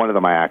 One of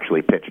them I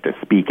actually pitched to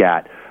speak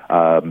at.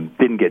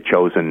 Didn't get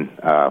chosen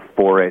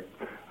for it.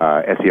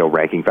 SEO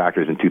ranking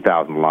factors in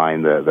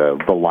 2009. The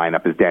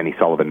lineup is Danny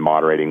Sullivan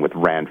moderating with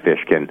Rand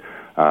Fishkin,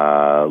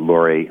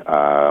 Laura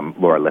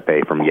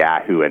Lippe from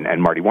Yahoo,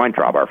 and Marty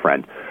Weintraub, our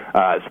friend,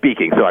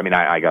 speaking. So,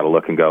 I got to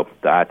look and go,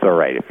 that's all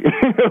right. If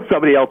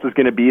somebody else is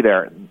going to be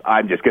there,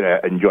 I'm just going to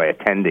enjoy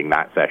attending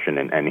that session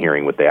and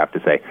hearing what they have to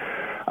say.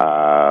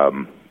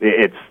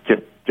 It's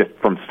just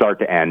from start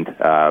to end,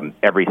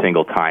 every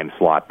single time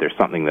slot, there's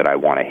something that I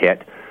want to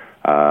hit.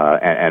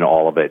 And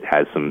all of it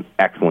has some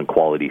excellent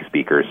quality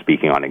speakers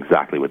speaking on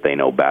exactly what they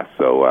know best.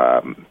 So,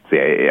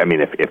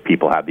 if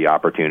people have the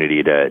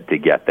opportunity to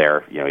get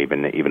there,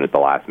 even at the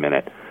last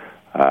minute,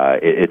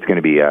 it's going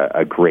to be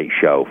a great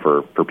show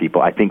for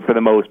people. I think for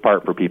the most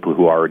part, for people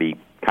who already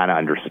kind of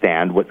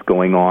understand what's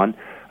going on.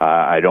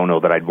 I don't know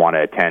that I'd want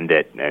to attend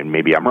it, and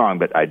maybe I'm wrong,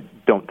 but I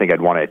don't think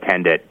I'd want to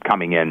attend it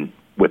coming in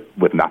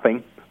with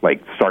nothing.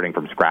 like starting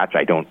from scratch.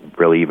 I don't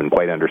really even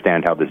quite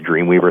understand how this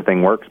Dreamweaver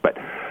thing works, but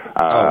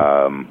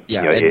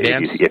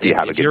if you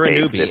have a good you're base,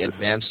 a newbie,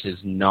 Advanced is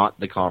not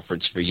the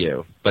conference for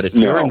you. But if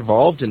you're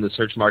involved in the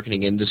search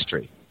marketing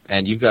industry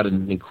and you've got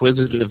an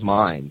inquisitive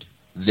mind,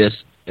 the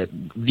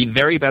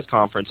very best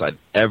conference I've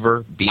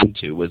ever been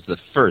to was the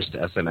first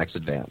SMX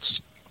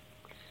Advanced.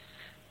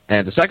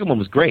 And the second one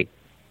was great.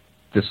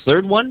 This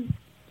third one,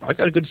 I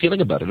got a good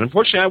feeling about it.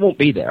 Unfortunately, I won't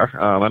be there.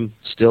 I'm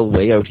still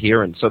way out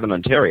here in southern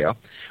Ontario.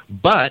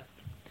 But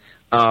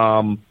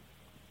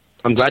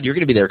I'm glad you're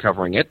going to be there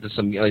covering it. There's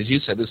some, as you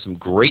said, there's some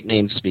great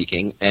names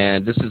speaking,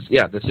 and this is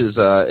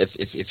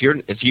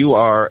if you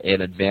are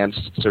an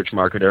advanced search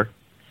marketer,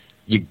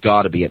 you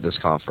got to be at this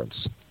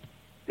conference.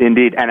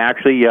 Indeed, and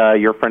actually,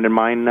 your friend of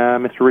mine,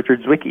 Mr.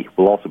 Richard Zwicky,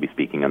 will also be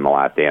speaking on the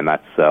last day, and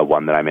that's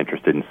one that I'm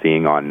interested in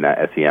seeing on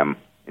SEM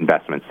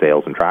investment,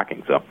 sales, and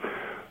tracking. So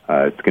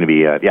it's going to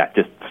be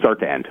just start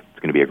to end. It's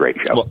going to be a great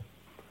show. Well,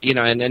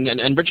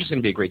 and Richard's going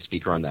to be a great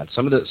speaker on that.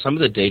 Some of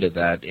the data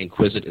that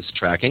Inquisit is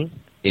tracking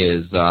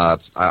is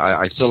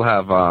I still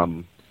have a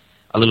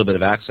little bit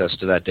of access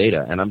to that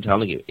data, and I'm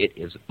telling you, it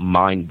is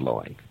mind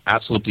blowing,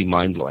 absolutely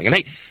mind blowing. And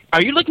hey,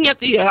 are you looking at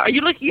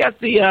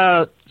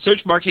the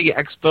Search Marketing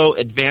Expo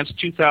Advanced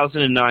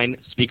 2009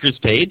 speakers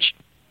page?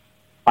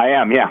 I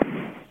am, yeah.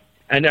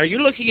 And are you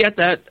looking at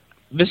that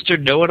Mr.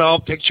 Know-It-All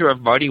picture of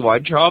Marty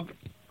Weintraub?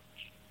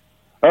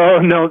 Oh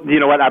no! You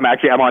know what? I'm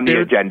on the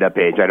agenda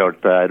page. I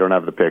don't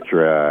have the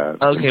picture.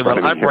 Okay,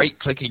 well, I'm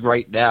right-clicking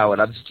right now,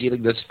 and I'm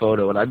stealing this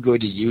photo, and I'm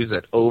going to use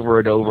it over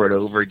and over and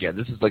over again.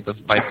 This is like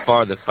by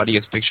far the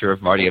funniest picture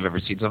of Marty I've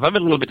ever seen. So if I'm a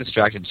little bit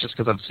distracted, it's just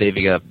because I'm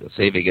saving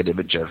an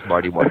image of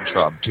Marty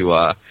Weintraub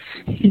to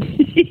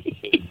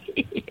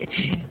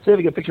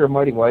saving a picture of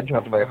Marty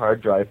Weintraub to my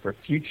hard drive for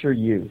future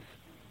use.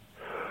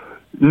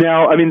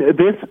 Now, I mean,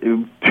 this,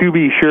 to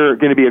be sure,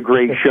 going to be a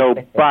great show,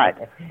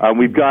 but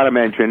we've got to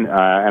mention,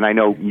 and I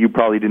know you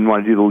probably didn't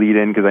want to do the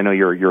lead-in because I know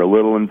you're a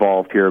little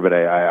involved here, but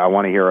I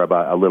want to hear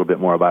a little bit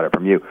more about it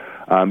from you.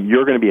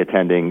 You're going to be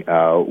attending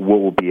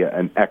what will be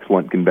an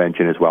excellent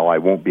convention as well. I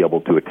won't be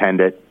able to attend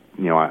it.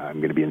 You know, I'm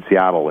going to be in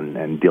Seattle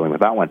and dealing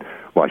with that one.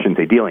 Well, I shouldn't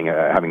say dealing,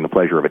 having the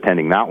pleasure of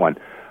attending that one.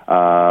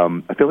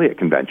 Affiliate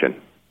convention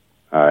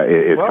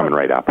is coming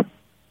right up.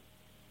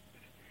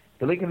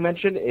 The Affiliate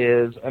Convention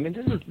is,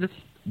 this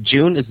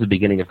June is the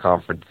beginning of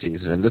conference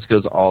season, and this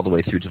goes all the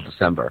way through to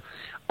December.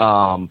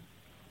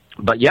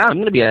 But yeah, I'm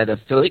going to be at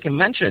Affiliate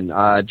Convention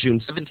June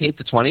 17th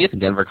to 20th in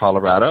Denver,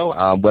 Colorado.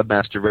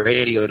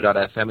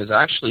 Webmasterradio.fm is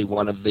actually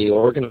one of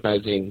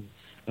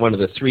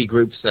the three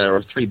groups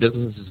or three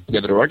businesses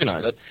together to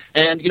organize it.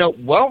 And,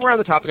 while we're on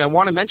the topic, I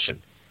want to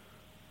mention,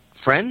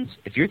 friends,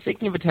 if you're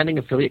thinking of attending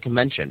Affiliate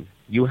Convention,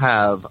 you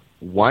have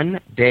 1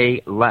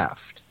 day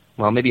left.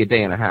 Well, maybe a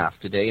day and a half,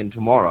 today and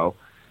tomorrow,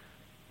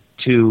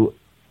 to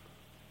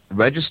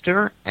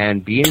register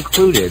and be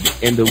included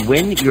in the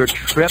Win Your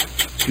Trip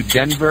to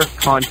Denver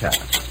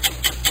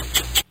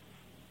contest.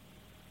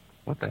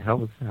 What the hell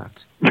was that?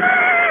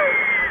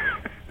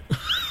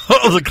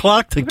 Oh, the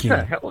clock ticking. What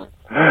the hell?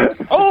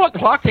 Oh, a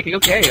clock ticking.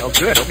 Okay, oh,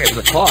 good. Okay, it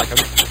was a clock.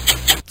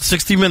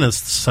 60 minutes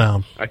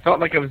sound. I felt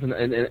like I was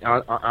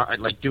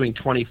like doing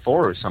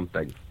 24 or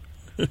something.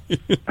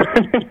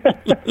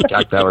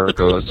 Jack Bauer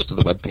goes to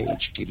the webpage.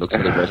 He looks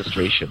at the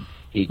registration.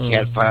 He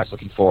can't find what he's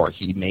looking for.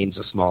 He names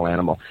a small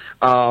animal.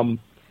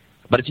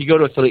 But if you go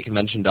to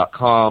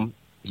affiliateconvention.com,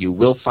 you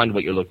will find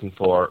what you're looking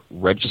for.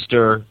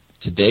 Register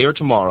today or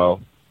tomorrow.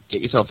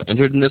 Get yourself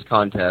entered in this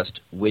contest.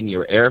 Win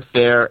your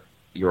airfare,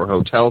 your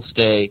hotel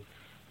stay,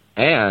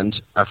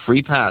 and a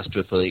free pass to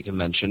Affiliate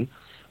Convention.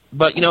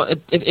 But,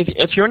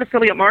 if you're an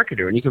affiliate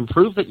marketer and you can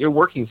prove that you're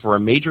working for a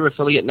major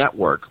affiliate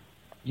network,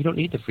 you don't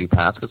need the free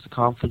pass because the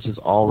conference is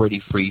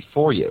already free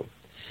for you.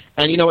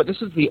 And you know what?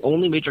 This is the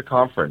only major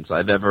conference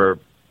I've ever...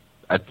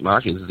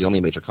 Actually, this is the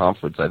only major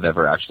conference I've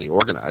ever actually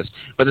organized.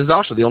 But this is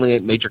also the only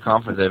major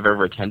conference I've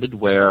ever attended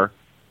where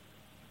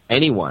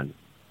anyone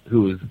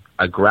who's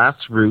a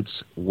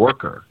grassroots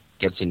worker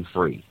gets in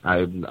free.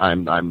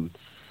 I'm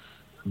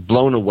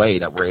blown away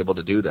that we're able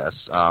to do this.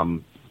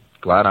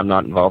 Glad I'm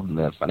not involved in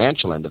the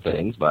financial end of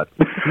things, but...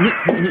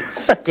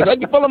 Because I'd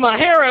be pulling my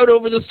hair out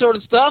over this sort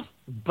of stuff.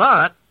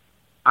 But...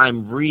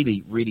 I'm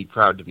really, really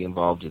proud to be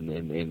involved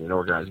in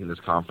organizing this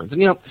conference.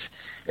 And,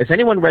 if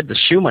anyone read the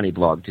Shoe Money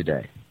blog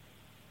today,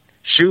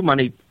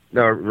 Jeremy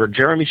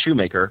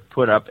Shoemaker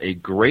put up a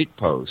great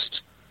post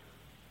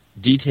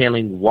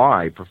detailing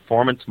why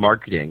performance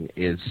marketing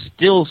is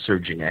still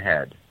surging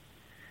ahead,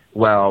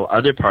 while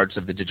other parts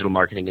of the digital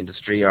marketing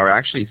industry are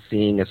actually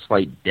seeing a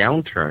slight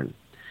downturn.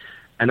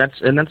 And that's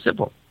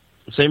simple.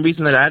 The same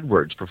reason that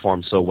AdWords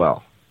performs so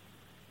well.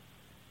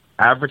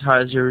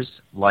 Advertisers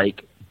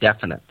like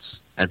definites.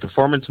 And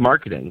performance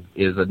marketing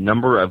is a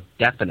number of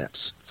definites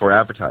for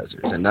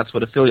advertisers, and that's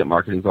what affiliate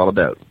marketing is all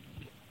about.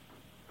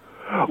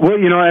 Well,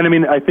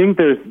 I think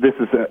this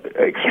is an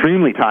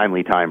extremely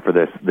timely time for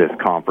this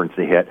conference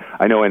to hit.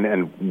 I know,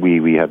 and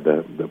we had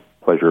the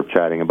pleasure of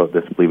chatting about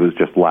this, I believe it was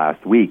just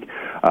last week,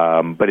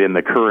 but in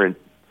the current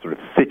sort of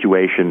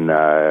situation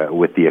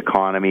with the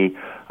economy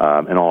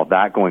and all of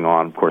that going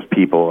on. Of course,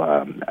 people,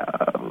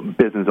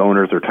 business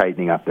owners are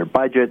tightening up their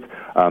budgets.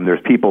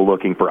 There's people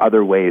looking for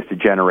other ways to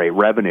generate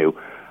revenue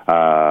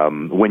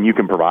when you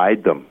can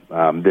provide them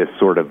this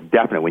sort of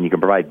definite, when you can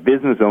provide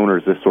business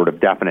owners this sort of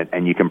definite,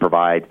 and you can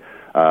provide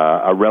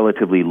a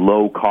relatively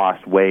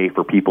low-cost way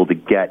for people to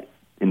get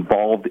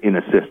involved in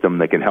a system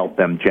that can help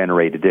them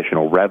generate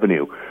additional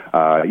revenue,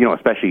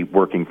 especially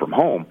working from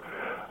home.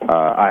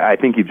 I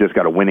think you've just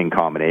got a winning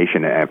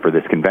combination, and for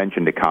this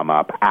convention to come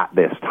up at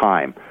this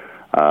time,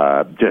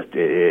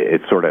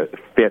 it sort of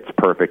fits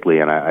perfectly,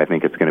 and I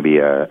think it's going to be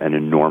an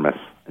enormous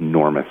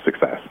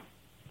success.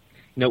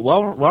 Now,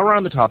 while we're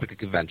on the topic of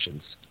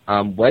conventions,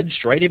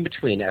 wedged right in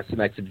between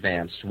SMX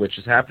Advanced, which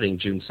is happening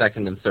June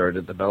 2nd and 3rd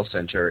at the Bell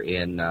Center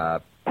in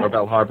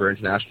Bell Harbor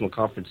International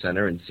Conference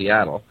Center in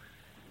Seattle,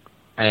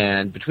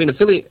 and between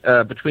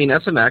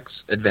SMX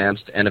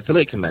Advanced and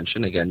Affiliate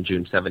Convention, again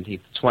June 17th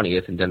to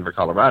 20th in Denver,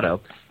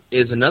 Colorado,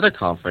 is another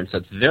conference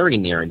that's very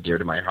near and dear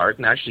to my heart,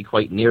 and actually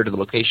quite near to the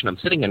location I'm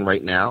sitting in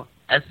right now.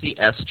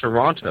 SES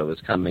Toronto is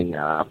coming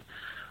up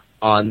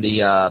on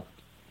the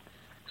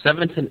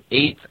 7th and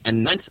 8th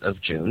and 9th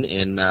of June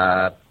in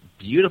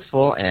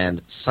beautiful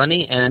and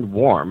sunny and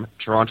warm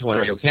Toronto,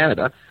 Ontario,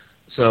 Canada.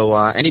 So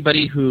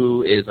anybody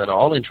who is at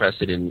all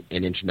interested in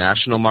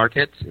international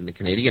markets, in the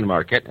Canadian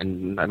market,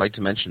 and I'd like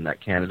to mention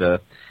that Canada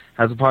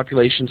has a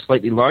population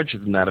slightly larger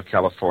than that of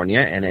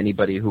California, and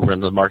anybody who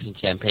runs a marketing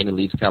campaign and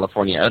leaves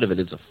California out of it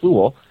is a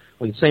fool.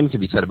 Well, the same can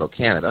be said about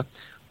Canada.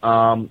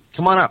 Come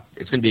on up.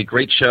 It's going to be a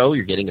great show.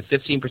 You're getting a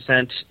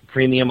 15%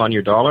 premium on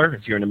your dollar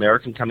if you're an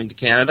American coming to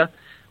Canada.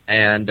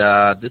 And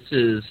this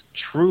is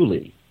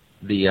truly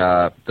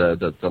the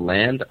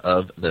land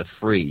of the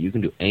free. You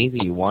can do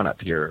anything you want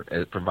up here,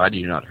 provided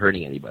you're not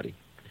hurting anybody.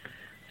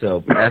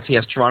 So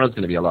SES Toronto is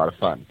going to be a lot of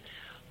fun.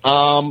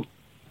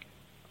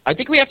 I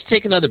think we have to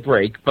take another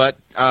break, but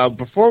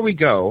before we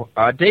go,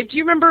 Dave, do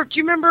you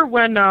remember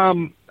when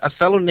a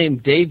fellow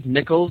named Dave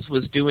Nichols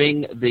was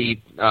doing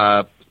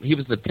he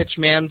was the pitch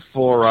man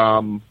for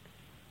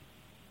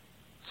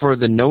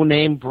the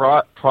no-name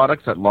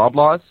products at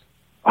Loblaws?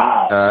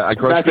 A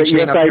grocery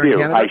chain up here in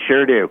Canada? I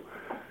sure do.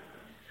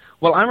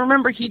 Well, I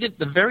remember he did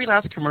the very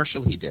last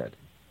commercial he did.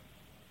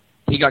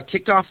 He got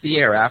kicked off the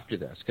air after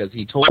this because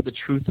he told the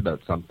truth about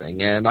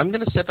something, and I'm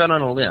going to step out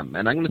on a limb,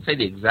 and I'm going to say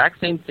the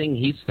exact same thing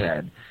he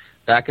said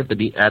back in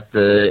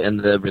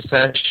the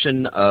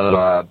recession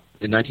of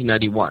in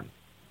 1991.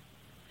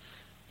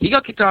 He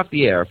got kicked off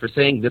the air for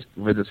saying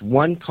this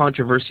one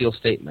controversial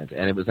statement,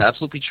 and it was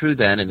absolutely true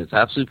then, and it's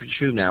absolutely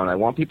true now, and I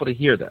want people to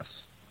hear this.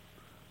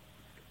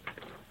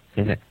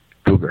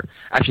 Cougar.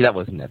 Actually, that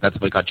wasn't it. That's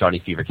what got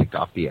Johnny Fever kicked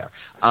off the air.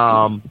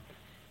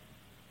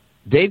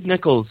 Dave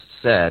Nichols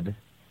said,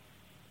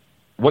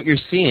 what you're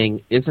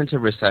seeing isn't a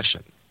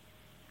recession.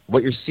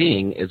 What you're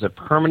seeing is a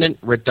permanent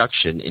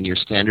reduction in your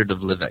standard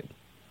of living.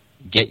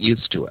 Get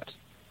used to it.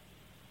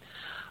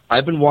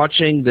 I've been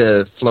watching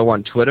the flow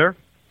on Twitter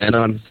and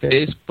on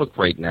Facebook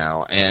right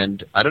now,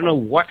 and I don't know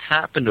what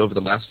happened over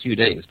the last few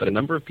days, but a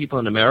number of people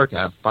in America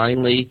have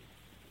finally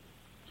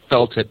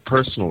felt it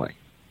personally.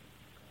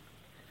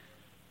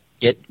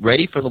 Get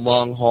ready for the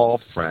long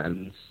haul,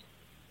 friends.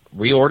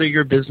 Reorder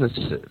your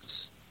businesses.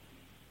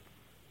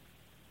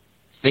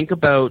 Think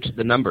about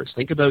the numbers.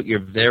 Think about your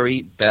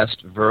very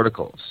best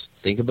verticals.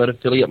 Think about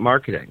affiliate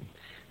marketing.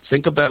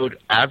 Think about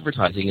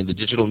advertising in the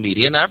digital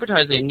media and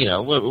advertising,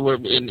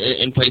 we're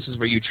in places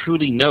where you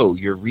truly know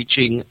you're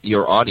reaching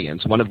your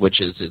audience, one of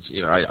which is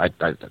I'd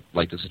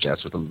like to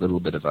suggest with a little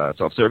bit of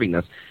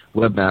self-servingness,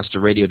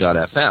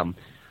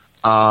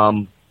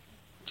 webmasterradio.fm.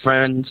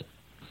 Friends,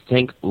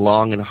 think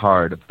long and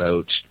hard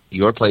about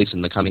your place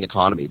in the coming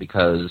economy,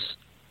 because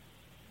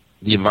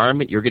the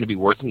environment you're going to be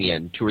working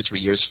in 2 or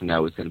 3 years from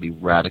now is going to be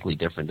radically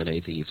different than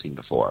anything you've seen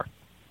before.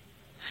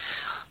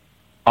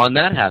 On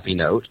that happy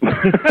note,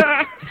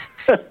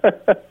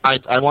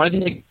 I wanted to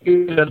take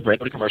another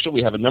break with a commercial.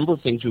 We have a number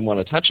of things we want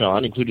to touch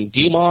on, including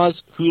DMOZ,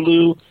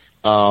 Hulu,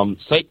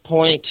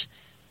 SitePoint,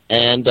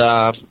 and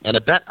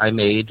a bet I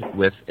made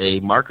with a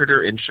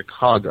marketer in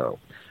Chicago.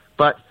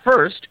 But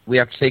first, we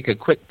have to take a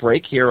quick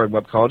break here on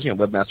Webcology on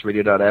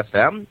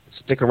webmasterradio.fm.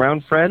 Stick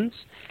around, friends.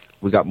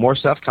 We got more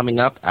stuff coming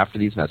up after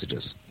these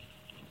messages.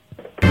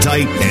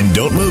 Tight and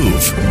don't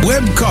move.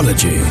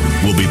 Webcology.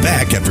 We'll be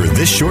back after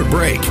this short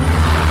break.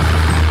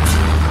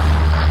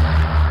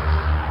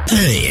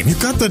 Hey, have you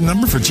got the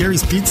number for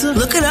Jerry's Pizza?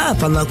 Look it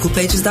up on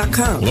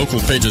localpages.com.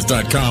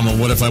 Localpages.com? Well,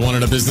 what if I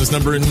wanted a business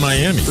number in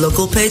Miami?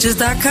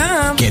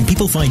 Localpages.com. Can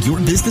people find your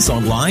business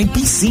online?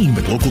 Be seen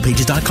with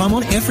localpages.com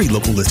on every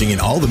local listing in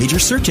all the major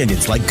search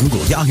engines like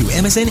Google, Yahoo,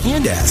 MSN,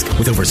 and Ask.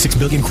 With over 6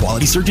 billion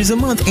quality searches a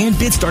month and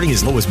bids starting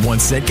as low as 1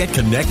 cent, get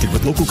connected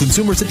with local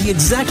consumers at the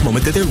exact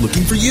moment that they're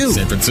looking for you.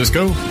 San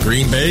Francisco,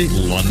 Green Bay,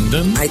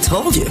 London. I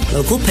told you.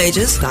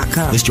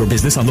 Localpages.com. List your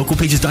business on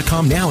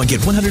localpages.com now and get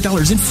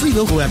 $100 in free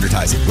local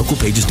advertising.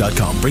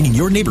 Localpages.com, bringing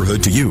your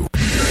neighborhood to you.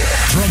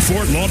 From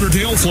Fort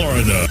Lauderdale,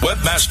 Florida,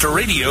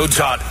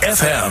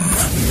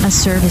 WebmasterRadio.fm. A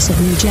service of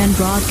New Gen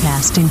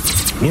Broadcasting.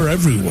 We're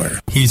everywhere.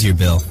 Here's your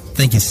bill.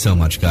 Thank you so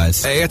much,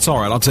 guys. Hey, it's all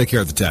right. I'll take care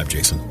of the tab,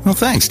 Jason. Well,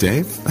 thanks,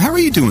 Dave. How are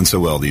you doing so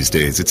well these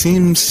days? It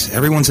seems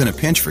everyone's in a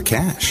pinch for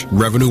cash.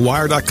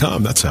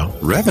 RevenueWire.com, that's how.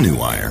 Revenue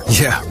Wire?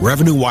 Yeah,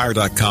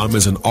 RevenueWire.com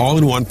is an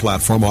all-in-one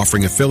platform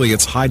offering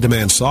affiliates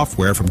high-demand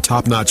software from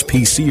top-notch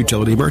PC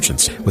utility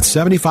merchants. With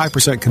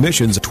 75%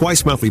 commissions,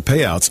 twice monthly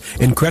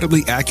payouts,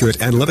 incredibly accurate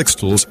analytics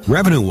tools,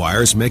 Revenue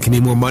Wire is making me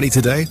more money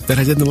today than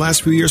I did in the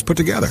last few years put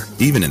together.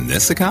 Even in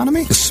this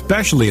economy?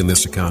 Especially in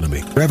this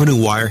economy.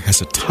 Revenue Wire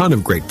has a ton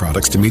of great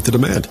products to meet the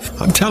demand.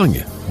 I'm telling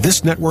you,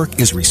 this network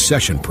is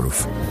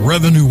recession-proof.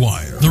 Revenue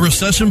Wire, the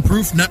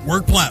recession-proof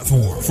network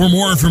platform. For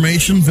more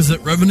information, visit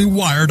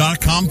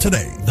RevenueWire.com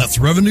today. That's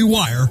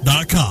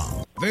RevenueWire.com.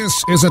 This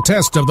is a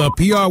test of the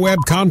PR Web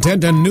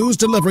content and news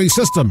delivery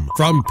system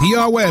from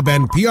PR Web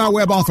and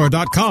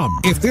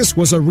PRWebOffer.com. If this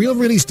was a real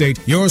release date,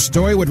 your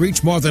story would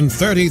reach more than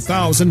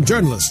 30,000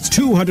 journalists,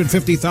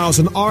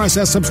 250,000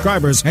 RSS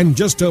subscribers, and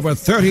just over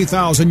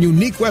 30,000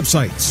 unique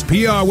websites.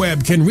 PR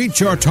Web can reach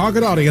your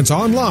target audience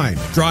online,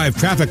 drive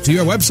traffic to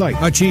your website,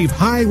 achieve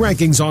high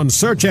rankings on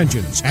search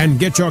engines, and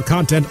get your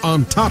content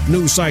on top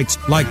news sites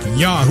like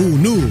Yahoo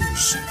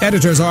News.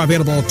 Editors are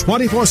available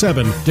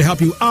 24/7 to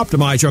help you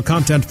optimize your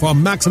content for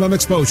maximum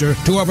exposure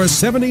to over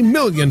 70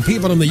 million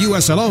people in the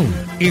U.S. alone.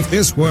 If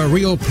this were a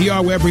real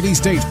PR Web release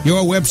date,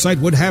 your website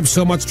would have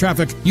so much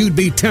traffic, you'd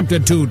be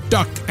tempted to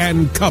duck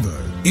and cover.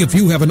 If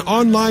you have an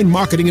online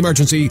marketing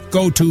emergency,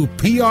 go to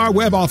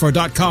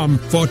PRWebOffer.com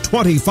for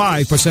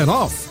 25%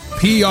 off.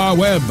 PR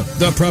Web,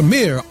 the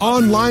premier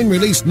online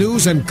release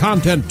news and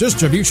content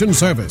distribution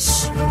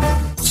service.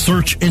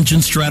 Search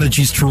Engine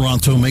Strategies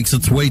Toronto makes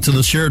its way to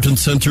the Sheraton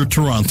Centre,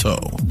 Toronto,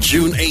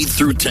 June 8th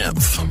through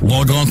 10th.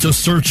 Log on to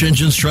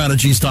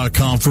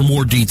searchenginestrategies.com for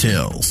more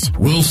details.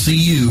 We'll see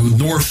you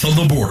north of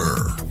the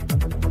border.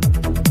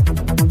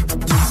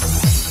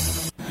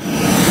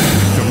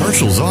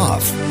 Commercials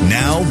off.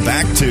 Now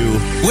back to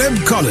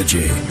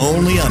Webcology,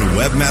 only on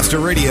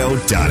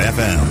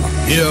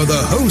WebmasterRadio.fm. Here are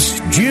the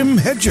hosts, Jim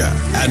Hedger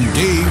and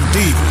Dave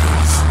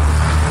Davies.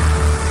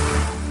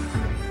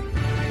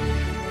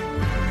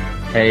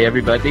 Hey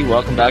everybody,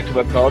 welcome back to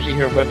Webcology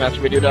here at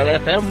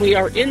WebmasterRadio.fm. We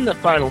are in the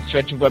final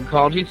stretch of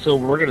Webcology, so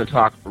we're going to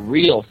talk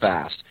real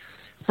fast.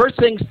 First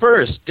things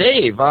first,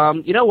 Dave,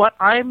 you know what?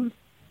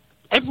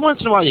 Every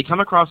once in a while you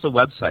come across a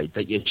website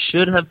that you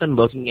should have been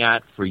looking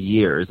at for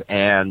years,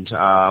 and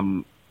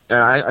sometimes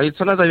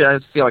I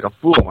feel like a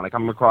fool when I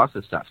come across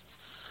this stuff.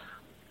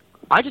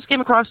 I just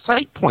came across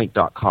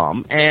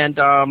SitePoint.com, and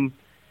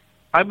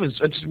I was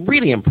just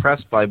really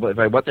impressed by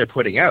what they're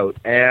putting out,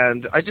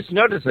 and I just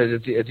noticed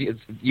that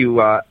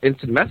you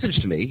instant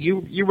message to me.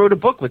 You wrote a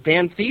book with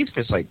Dan Thies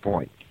for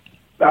SitePoint.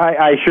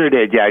 I sure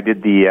did. Yeah, I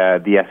did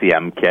the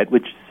SEM kit,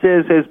 which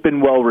has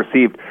been well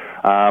received,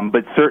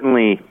 but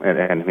certainly,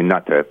 and I mean,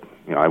 not to,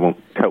 I won't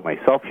tout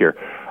myself here.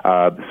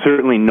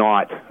 Certainly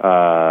not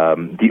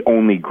the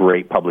only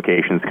great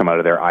publications come out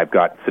of there. I've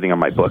got sitting on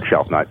my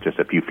bookshelf, not just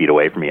a few feet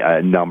away from me,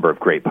 a number of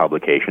great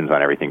publications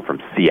on everything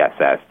from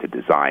CSS to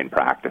design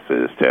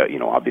practices to,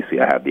 obviously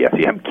I have the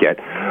SEM kit.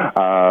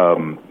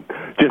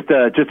 Just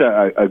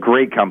a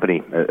great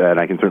company, and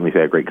I can certainly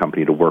say a great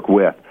company to work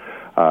with.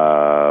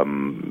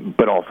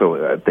 But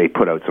also they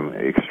put out some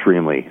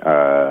extremely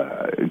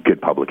good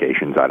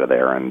publications out of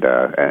there, and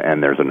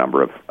there's a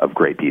number of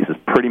great pieces.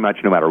 Pretty much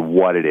no matter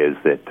what it is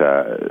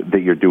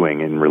that you're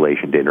doing in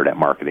relation to internet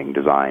marketing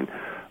design,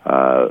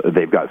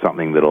 they've got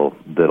something that'll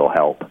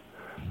help.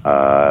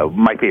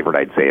 My favorite,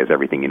 I'd say, is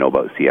everything you know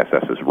about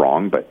CSS is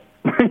wrong, but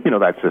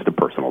that's just a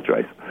personal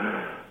choice.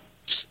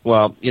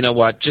 Well, you know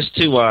what? Just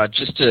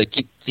to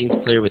keep things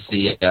clear with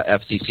the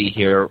FCC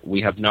here,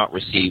 we have not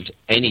received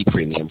any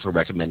premium for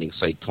recommending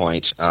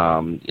SitePoint,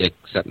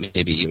 except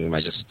maybe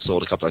I just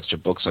sold a couple extra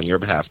books on your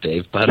behalf,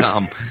 Dave. But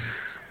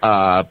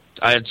I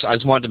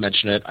just wanted to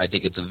mention it. I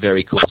think it's a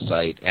very cool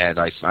site, and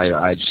I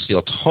just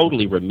feel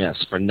totally remiss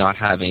for not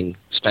having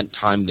spent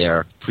time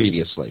there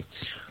previously.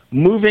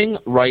 Moving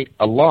right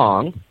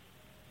along.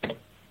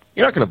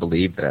 You're not going to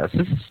believe this.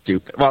 This is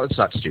stupid. Well, it's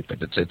not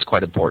stupid. It's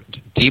quite important.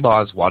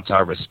 DMOZ wants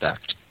our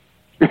respect.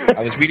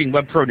 I was reading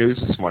WebPro News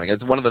this morning.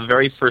 It's one of the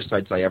very first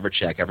sites I ever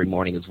check every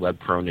morning is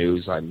WebPro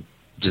News. I'm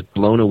just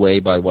blown away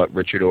by what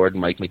Richard Ord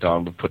and Mike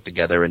McDonald have put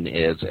together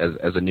as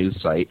a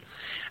news site.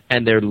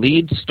 And their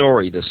lead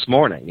story this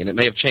morning, and it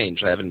may have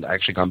changed, I haven't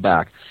actually gone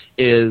back,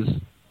 is,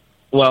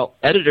 well,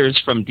 editors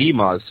from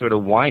DMOZ sort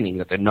of whining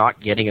that they're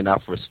not getting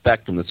enough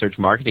respect in the search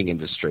marketing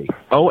industry.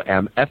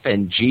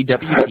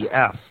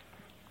 OMFNGWTF.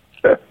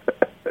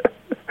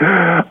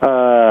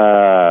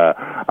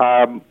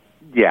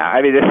 Yeah,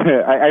 I mean,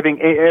 I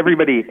think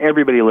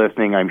everybody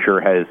listening, I'm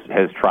sure, has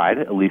tried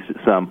at least at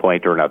some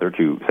point or another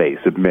to say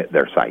submit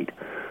their site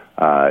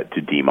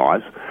to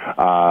DMOZ.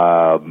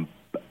 I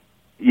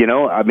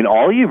mean,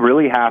 all you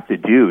really have to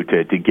do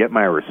to get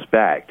my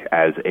respect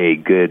as a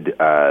good,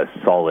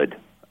 solid,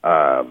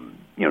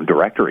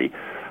 directory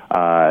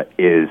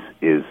is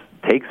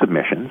take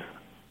submissions.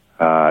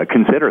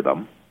 consider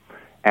them,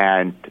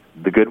 and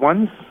the good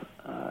ones,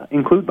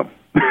 include them.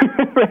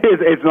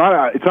 It's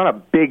not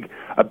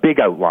a big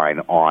outline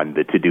on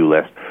the to-do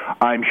list.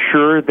 I'm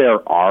sure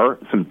there are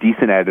some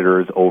decent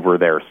editors over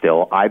there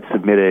still. I've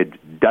submitted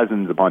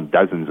dozens upon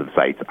dozens of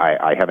sites.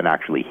 I haven't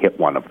actually hit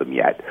one of them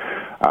yet.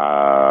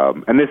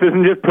 And this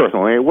isn't just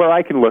personal. Where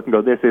I can look and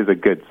go, this is a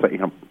good site.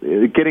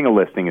 Getting a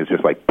listing is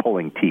just like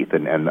pulling teeth,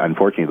 and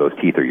unfortunately those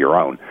teeth are your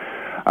own.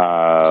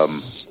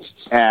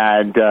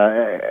 And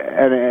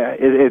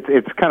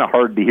it's kind of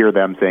hard to hear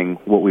them saying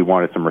what we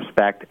want is some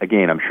respect.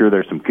 Again, I'm sure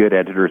there's some good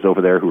editors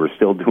over there who are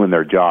still doing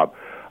their job,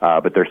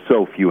 but they're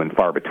so few and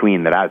far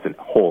between that as a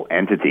whole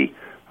entity,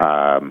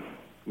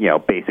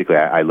 basically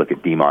I look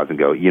at DMOZ and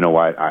go, you know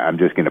what, I'm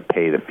just going to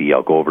pay the fee.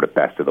 I'll go over to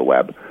Best of the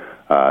Web.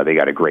 They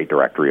got a great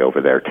directory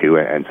over there, too,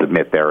 and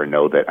submit there and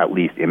know that at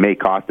least it may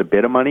cost a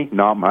bit of money,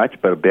 not much,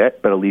 but a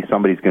bit, but at least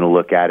somebody's going to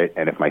look at it,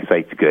 and if my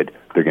site's good,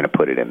 they're going to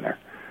put it in there.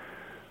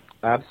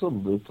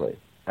 Absolutely.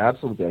 I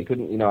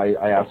couldn't,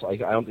 I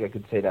don't think I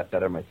could say that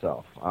better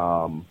myself.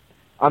 I'm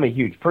a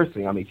huge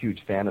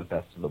fan of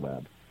Best of the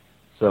Web.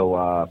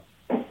 So,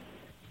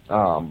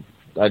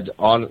 I'd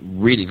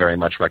really very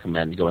much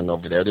recommend going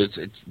over there.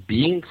 It's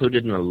being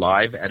included in a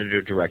live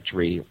editor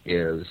directory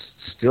is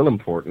still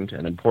important,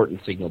 an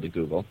important signal to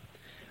Google.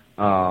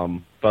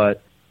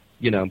 But,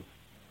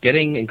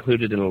 getting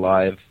included in a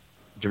live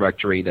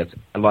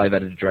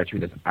editor directory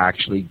that's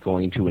actually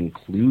going to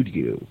include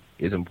you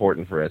is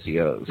important for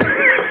SEOs.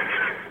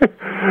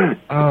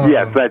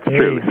 Yes, that's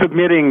true.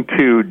 Submitting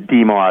to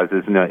DMOZ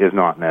is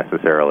not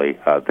necessarily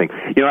a thing.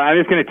 I'm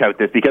just going to tout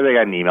this because I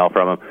got an email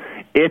from him.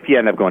 If you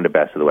end up going to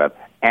Best of the Web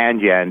and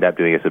you end up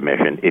doing a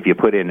submission, if you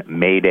put in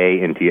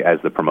Mayday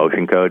as the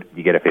promotion code,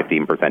 you get a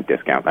 15%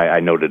 discount. I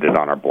noted it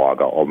on our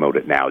blog. I'll note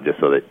it now just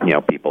so that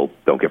people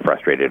don't get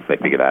frustrated if they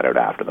figure that out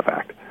after the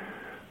fact.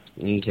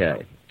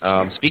 Okay.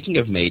 Speaking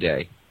of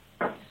Mayday,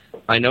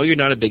 I know you're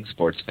not a big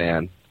sports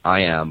fan.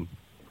 I am.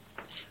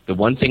 The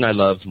one thing I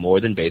love more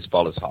than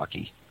baseball is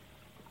hockey.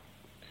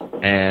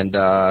 And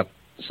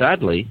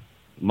sadly,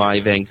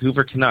 my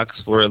Vancouver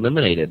Canucks were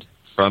eliminated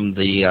from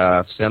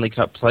the Stanley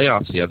Cup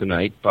playoffs the other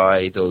night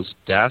by those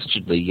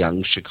dastardly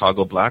young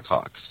Chicago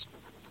Blackhawks.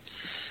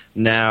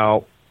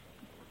 Now,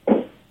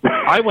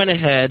 I went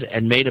ahead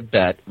and made a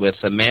bet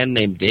with a man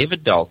named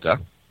David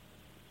Dalka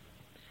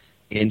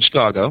in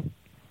Chicago.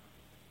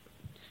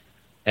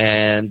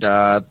 And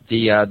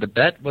the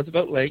bet was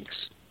about Lynx.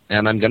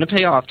 And I'm going to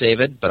pay off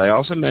David, but I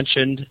also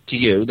mentioned to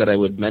you that I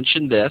would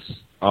mention this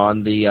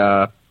on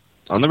the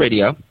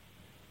radio.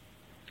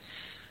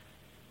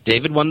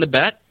 David won the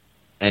bet,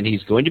 and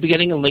he's going to be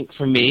getting a link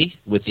from me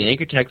with the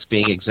anchor text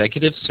being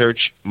Executive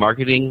Search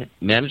Marketing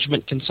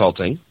Management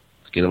Consulting.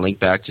 Let's get a link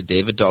back to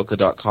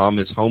daviddalka.com,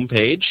 his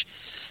homepage.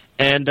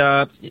 And,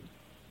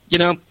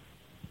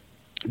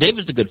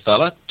 David's a good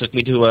fella. Took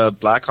me to a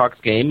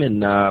Blackhawks game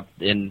in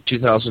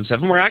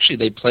 2007, where actually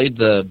they played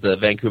the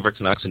Vancouver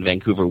Canucks, and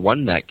Vancouver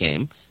won that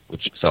game,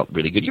 which felt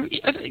really good.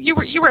 You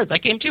were at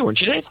that game too,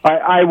 weren't you, Dave?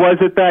 I was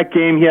at that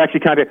game. He actually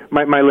kind of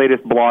my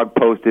latest blog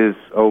post is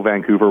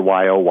Vancouver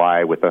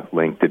YOY with a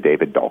link to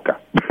David Dalka.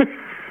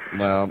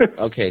 Well,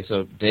 okay,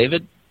 so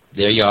David,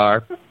 there you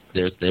are.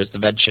 There's the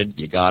mention.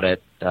 You got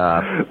it.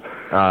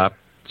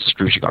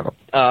 Screw Chicago.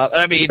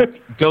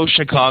 Go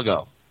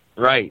Chicago.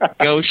 Right,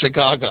 go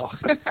Chicago.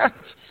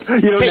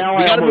 Now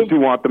I almost do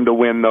want them to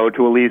win, though,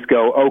 to at least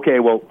go, okay,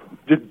 well,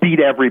 just beat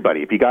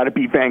everybody. If you got to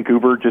beat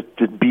Vancouver, just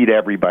beat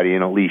everybody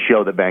and at least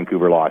show that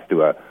Vancouver lost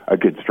to a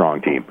good,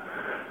 strong team.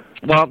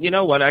 Well, you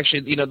know what?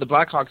 Actually, the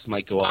Blackhawks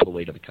might go all the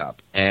way to the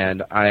Cup.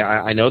 And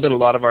I know that a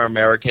lot of our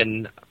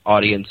American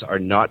audience are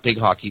not big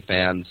hockey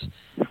fans.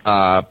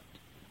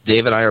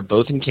 Dave and I are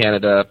both in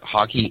Canada.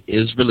 Hockey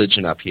is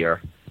religion up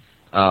here.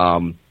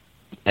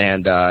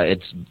 And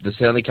it's the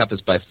Stanley Cup is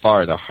by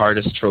far the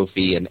hardest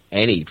trophy in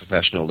any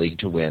professional league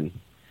to win.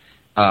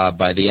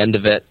 By the end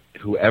of it,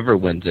 whoever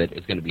wins it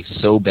is going to be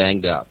so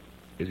banged up,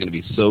 is going to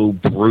be so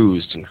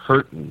bruised and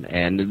hurting,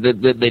 and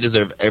they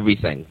deserve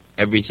everything,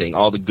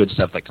 all the good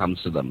stuff that comes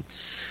to them.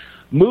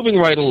 Moving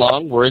right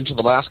along, we're into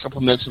the last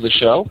couple minutes of the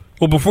show.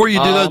 Well, before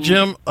you do that,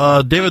 Jim,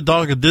 David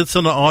Dalka did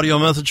send an audio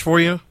message for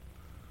you.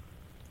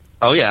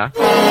 Oh, yeah.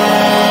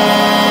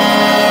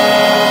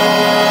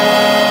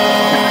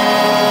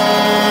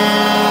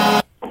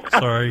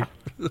 Sorry.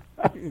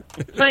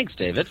 Thanks,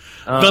 David.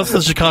 That's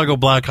the Chicago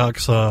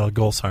Blackhawks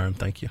goal siren.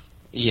 Thank you.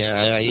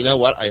 Yeah, you know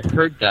what? I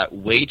heard that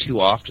way too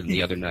often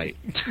the other night.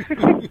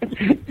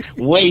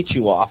 Way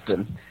too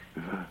often.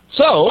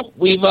 So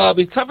we've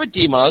covered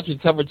DMOZ, we've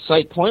covered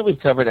SitePoint,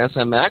 we've covered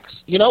SMX.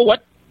 You know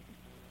what?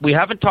 We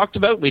haven't talked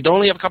about. We'd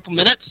only have a couple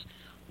minutes.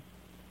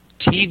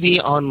 TV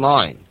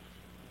Online,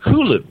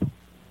 Hulu,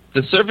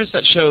 the service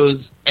that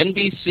shows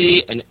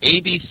NBC and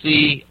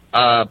ABC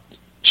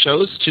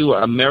shows to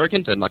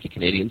Americans and lucky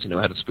Canadians who know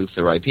how to spoof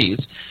their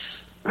IPs,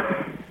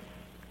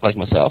 like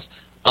myself,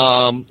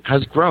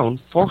 has grown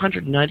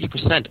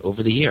 490%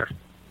 over the year.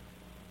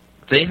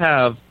 They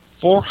have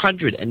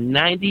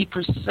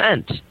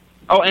 490%.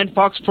 Oh, and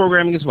Fox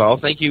programming as well.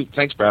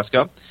 Thanks,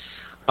 Brasco.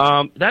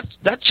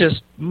 That's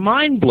just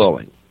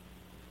mind-blowing,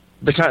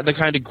 the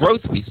kind of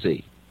growth we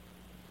see.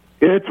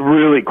 It's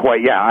really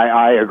quite,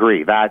 I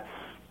agree.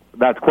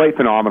 That's quite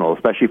phenomenal,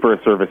 especially for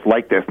a service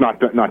like this. Not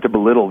to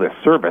belittle this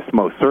service,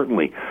 most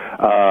certainly,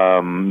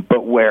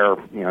 but where,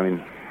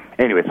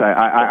 anyways,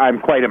 I'm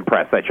quite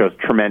impressed. That shows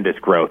tremendous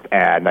growth,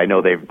 and I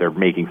know they're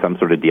making some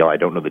sort of deal. I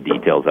don't know the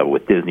details of it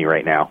with Disney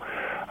right now.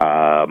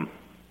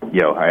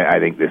 I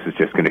think this is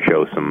just going to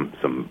show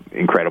some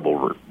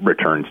incredible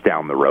returns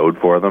down the road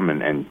for them,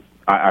 and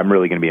I'm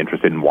really going to be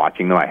interested in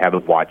watching them. I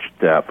haven't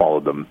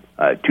followed them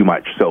too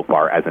much so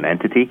far as an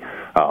entity,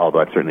 although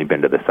I've certainly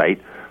been to the site.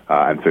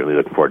 I'm certainly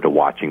looking forward to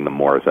watching them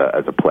more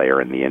as a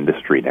player in the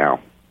industry now.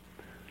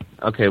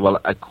 Okay, well,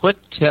 a quick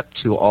tip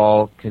to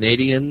all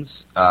Canadians,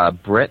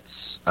 Brits,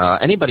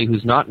 anybody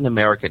who's not an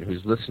American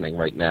who's listening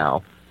right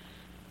now.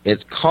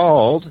 It's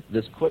called,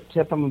 this quick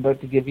tip I'm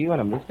about to give you,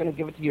 and I'm just going to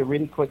give it to you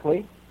really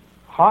quickly,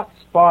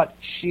 Hotspot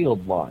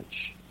Shield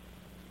Launch.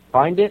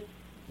 Find it,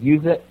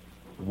 use it,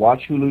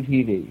 watch Hulu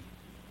TV.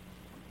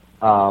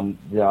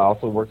 It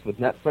also works with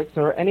Netflix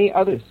or any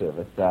other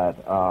service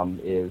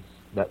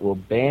that will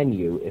ban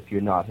you if you're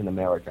not in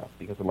America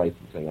because of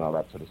licensing and all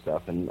that sort of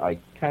stuff. And I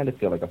kind of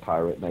feel like a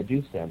pirate, and I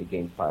do stand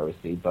against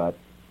piracy, but,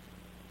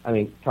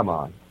 come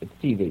on. It's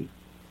TV.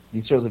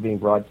 These shows are being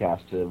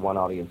broadcast to one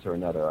audience or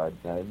another.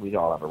 We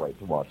all have a right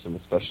to watch them,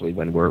 especially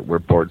when we're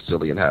bored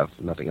silly and have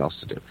nothing else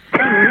to do.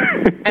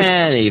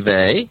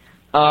 Anyway,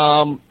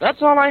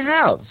 that's all I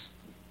have.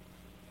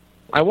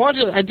 I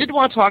did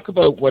want to talk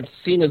about what's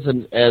seen as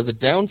a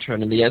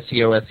downturn in the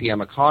SEO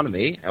SEM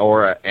economy,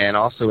 and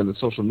also in the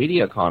social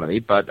media economy,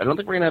 but I don't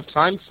think we're going to have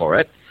time for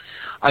it.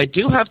 I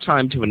do have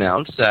time to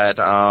announce that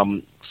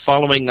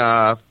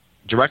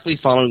directly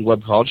following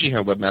Webcology here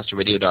on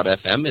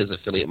WebmasterRadio.fm is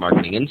Affiliate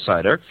Marketing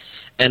Insider,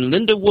 and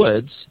Linda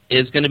Woods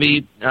is going to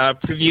be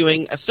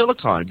previewing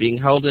Affilicon being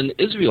held in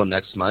Israel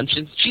next month,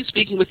 and she's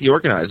speaking with the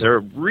organizer, a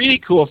really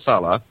cool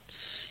fella,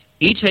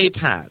 Itay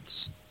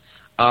Pads.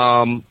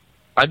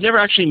 I've never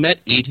actually met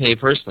Itay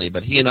personally,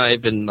 but he and I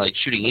have been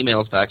shooting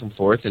emails back and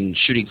forth and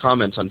shooting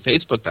comments on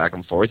Facebook back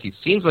and forth. He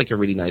seems like a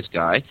really nice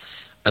guy.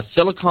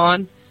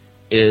 Affilicon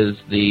is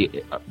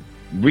the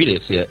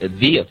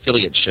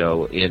affiliate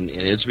show in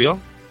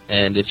Israel,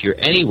 and if you're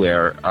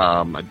anywhere,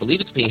 I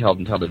believe it's being held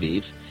in Tel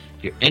Aviv.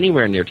 If you're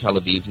anywhere near Tel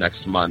Aviv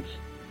next month,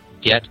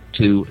 get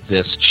to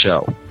this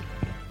show.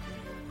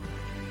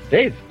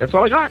 Dave, that's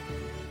all I got.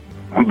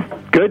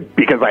 Good,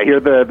 because I hear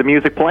the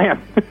music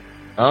playing.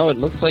 Oh, it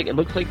looks like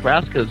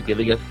Braska's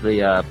giving us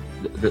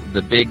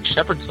the big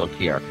shepherd's hook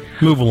here.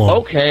 Move along.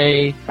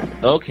 Okay,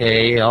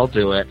 I'll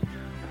do it.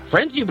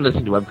 Friends, you've been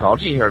listening to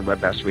Webcology here on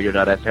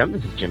WebmasterRadio.fm.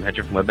 This is Jim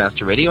Hedger from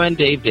Webmaster Radio and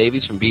Dave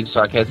Davies from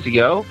Beanstalk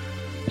SEO.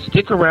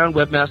 Stick around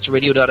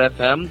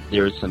WebmasterRadio.fm.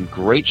 There's some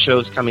great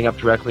shows coming up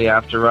directly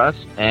after us,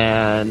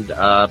 and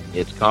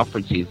it's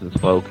conference season,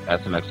 folks.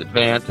 SMX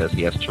Advanced,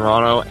 SES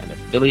Toronto, and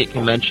Affiliate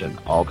Convention,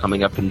 all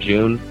coming up in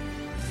June.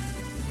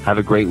 Have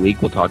a great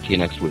week. We'll talk to you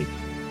next week.